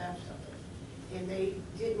anything left of it. And they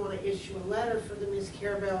did want to issue a letter for the Miss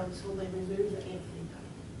Carrabelle until they remove the Anthony Diane.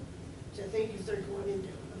 So I think if they're going into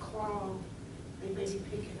a claw, they may be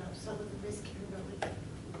picking up some of the Miss Carrabelle.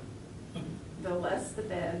 The less the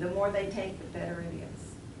better, the more they take, the better it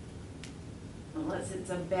is. Unless it's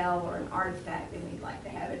a bell or an artifact, then we'd like to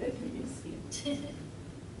have it at the museum.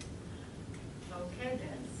 Okay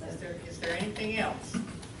then, is there anything else?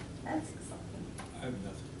 That's exciting. I have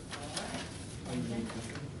nothing. All right.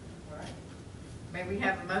 All right. May we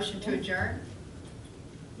have a motion to adjourn?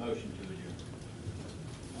 Motion to adjourn.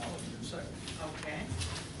 Second. Okay.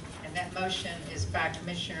 And that motion is by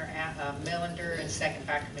Commissioner Millender and second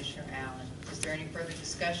by Commissioner Allen. Is there any further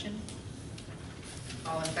discussion?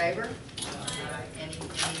 All in favor? Any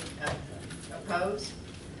opposed?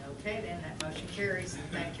 Okay, then that motion carries.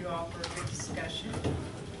 Thank you all for a good discussion.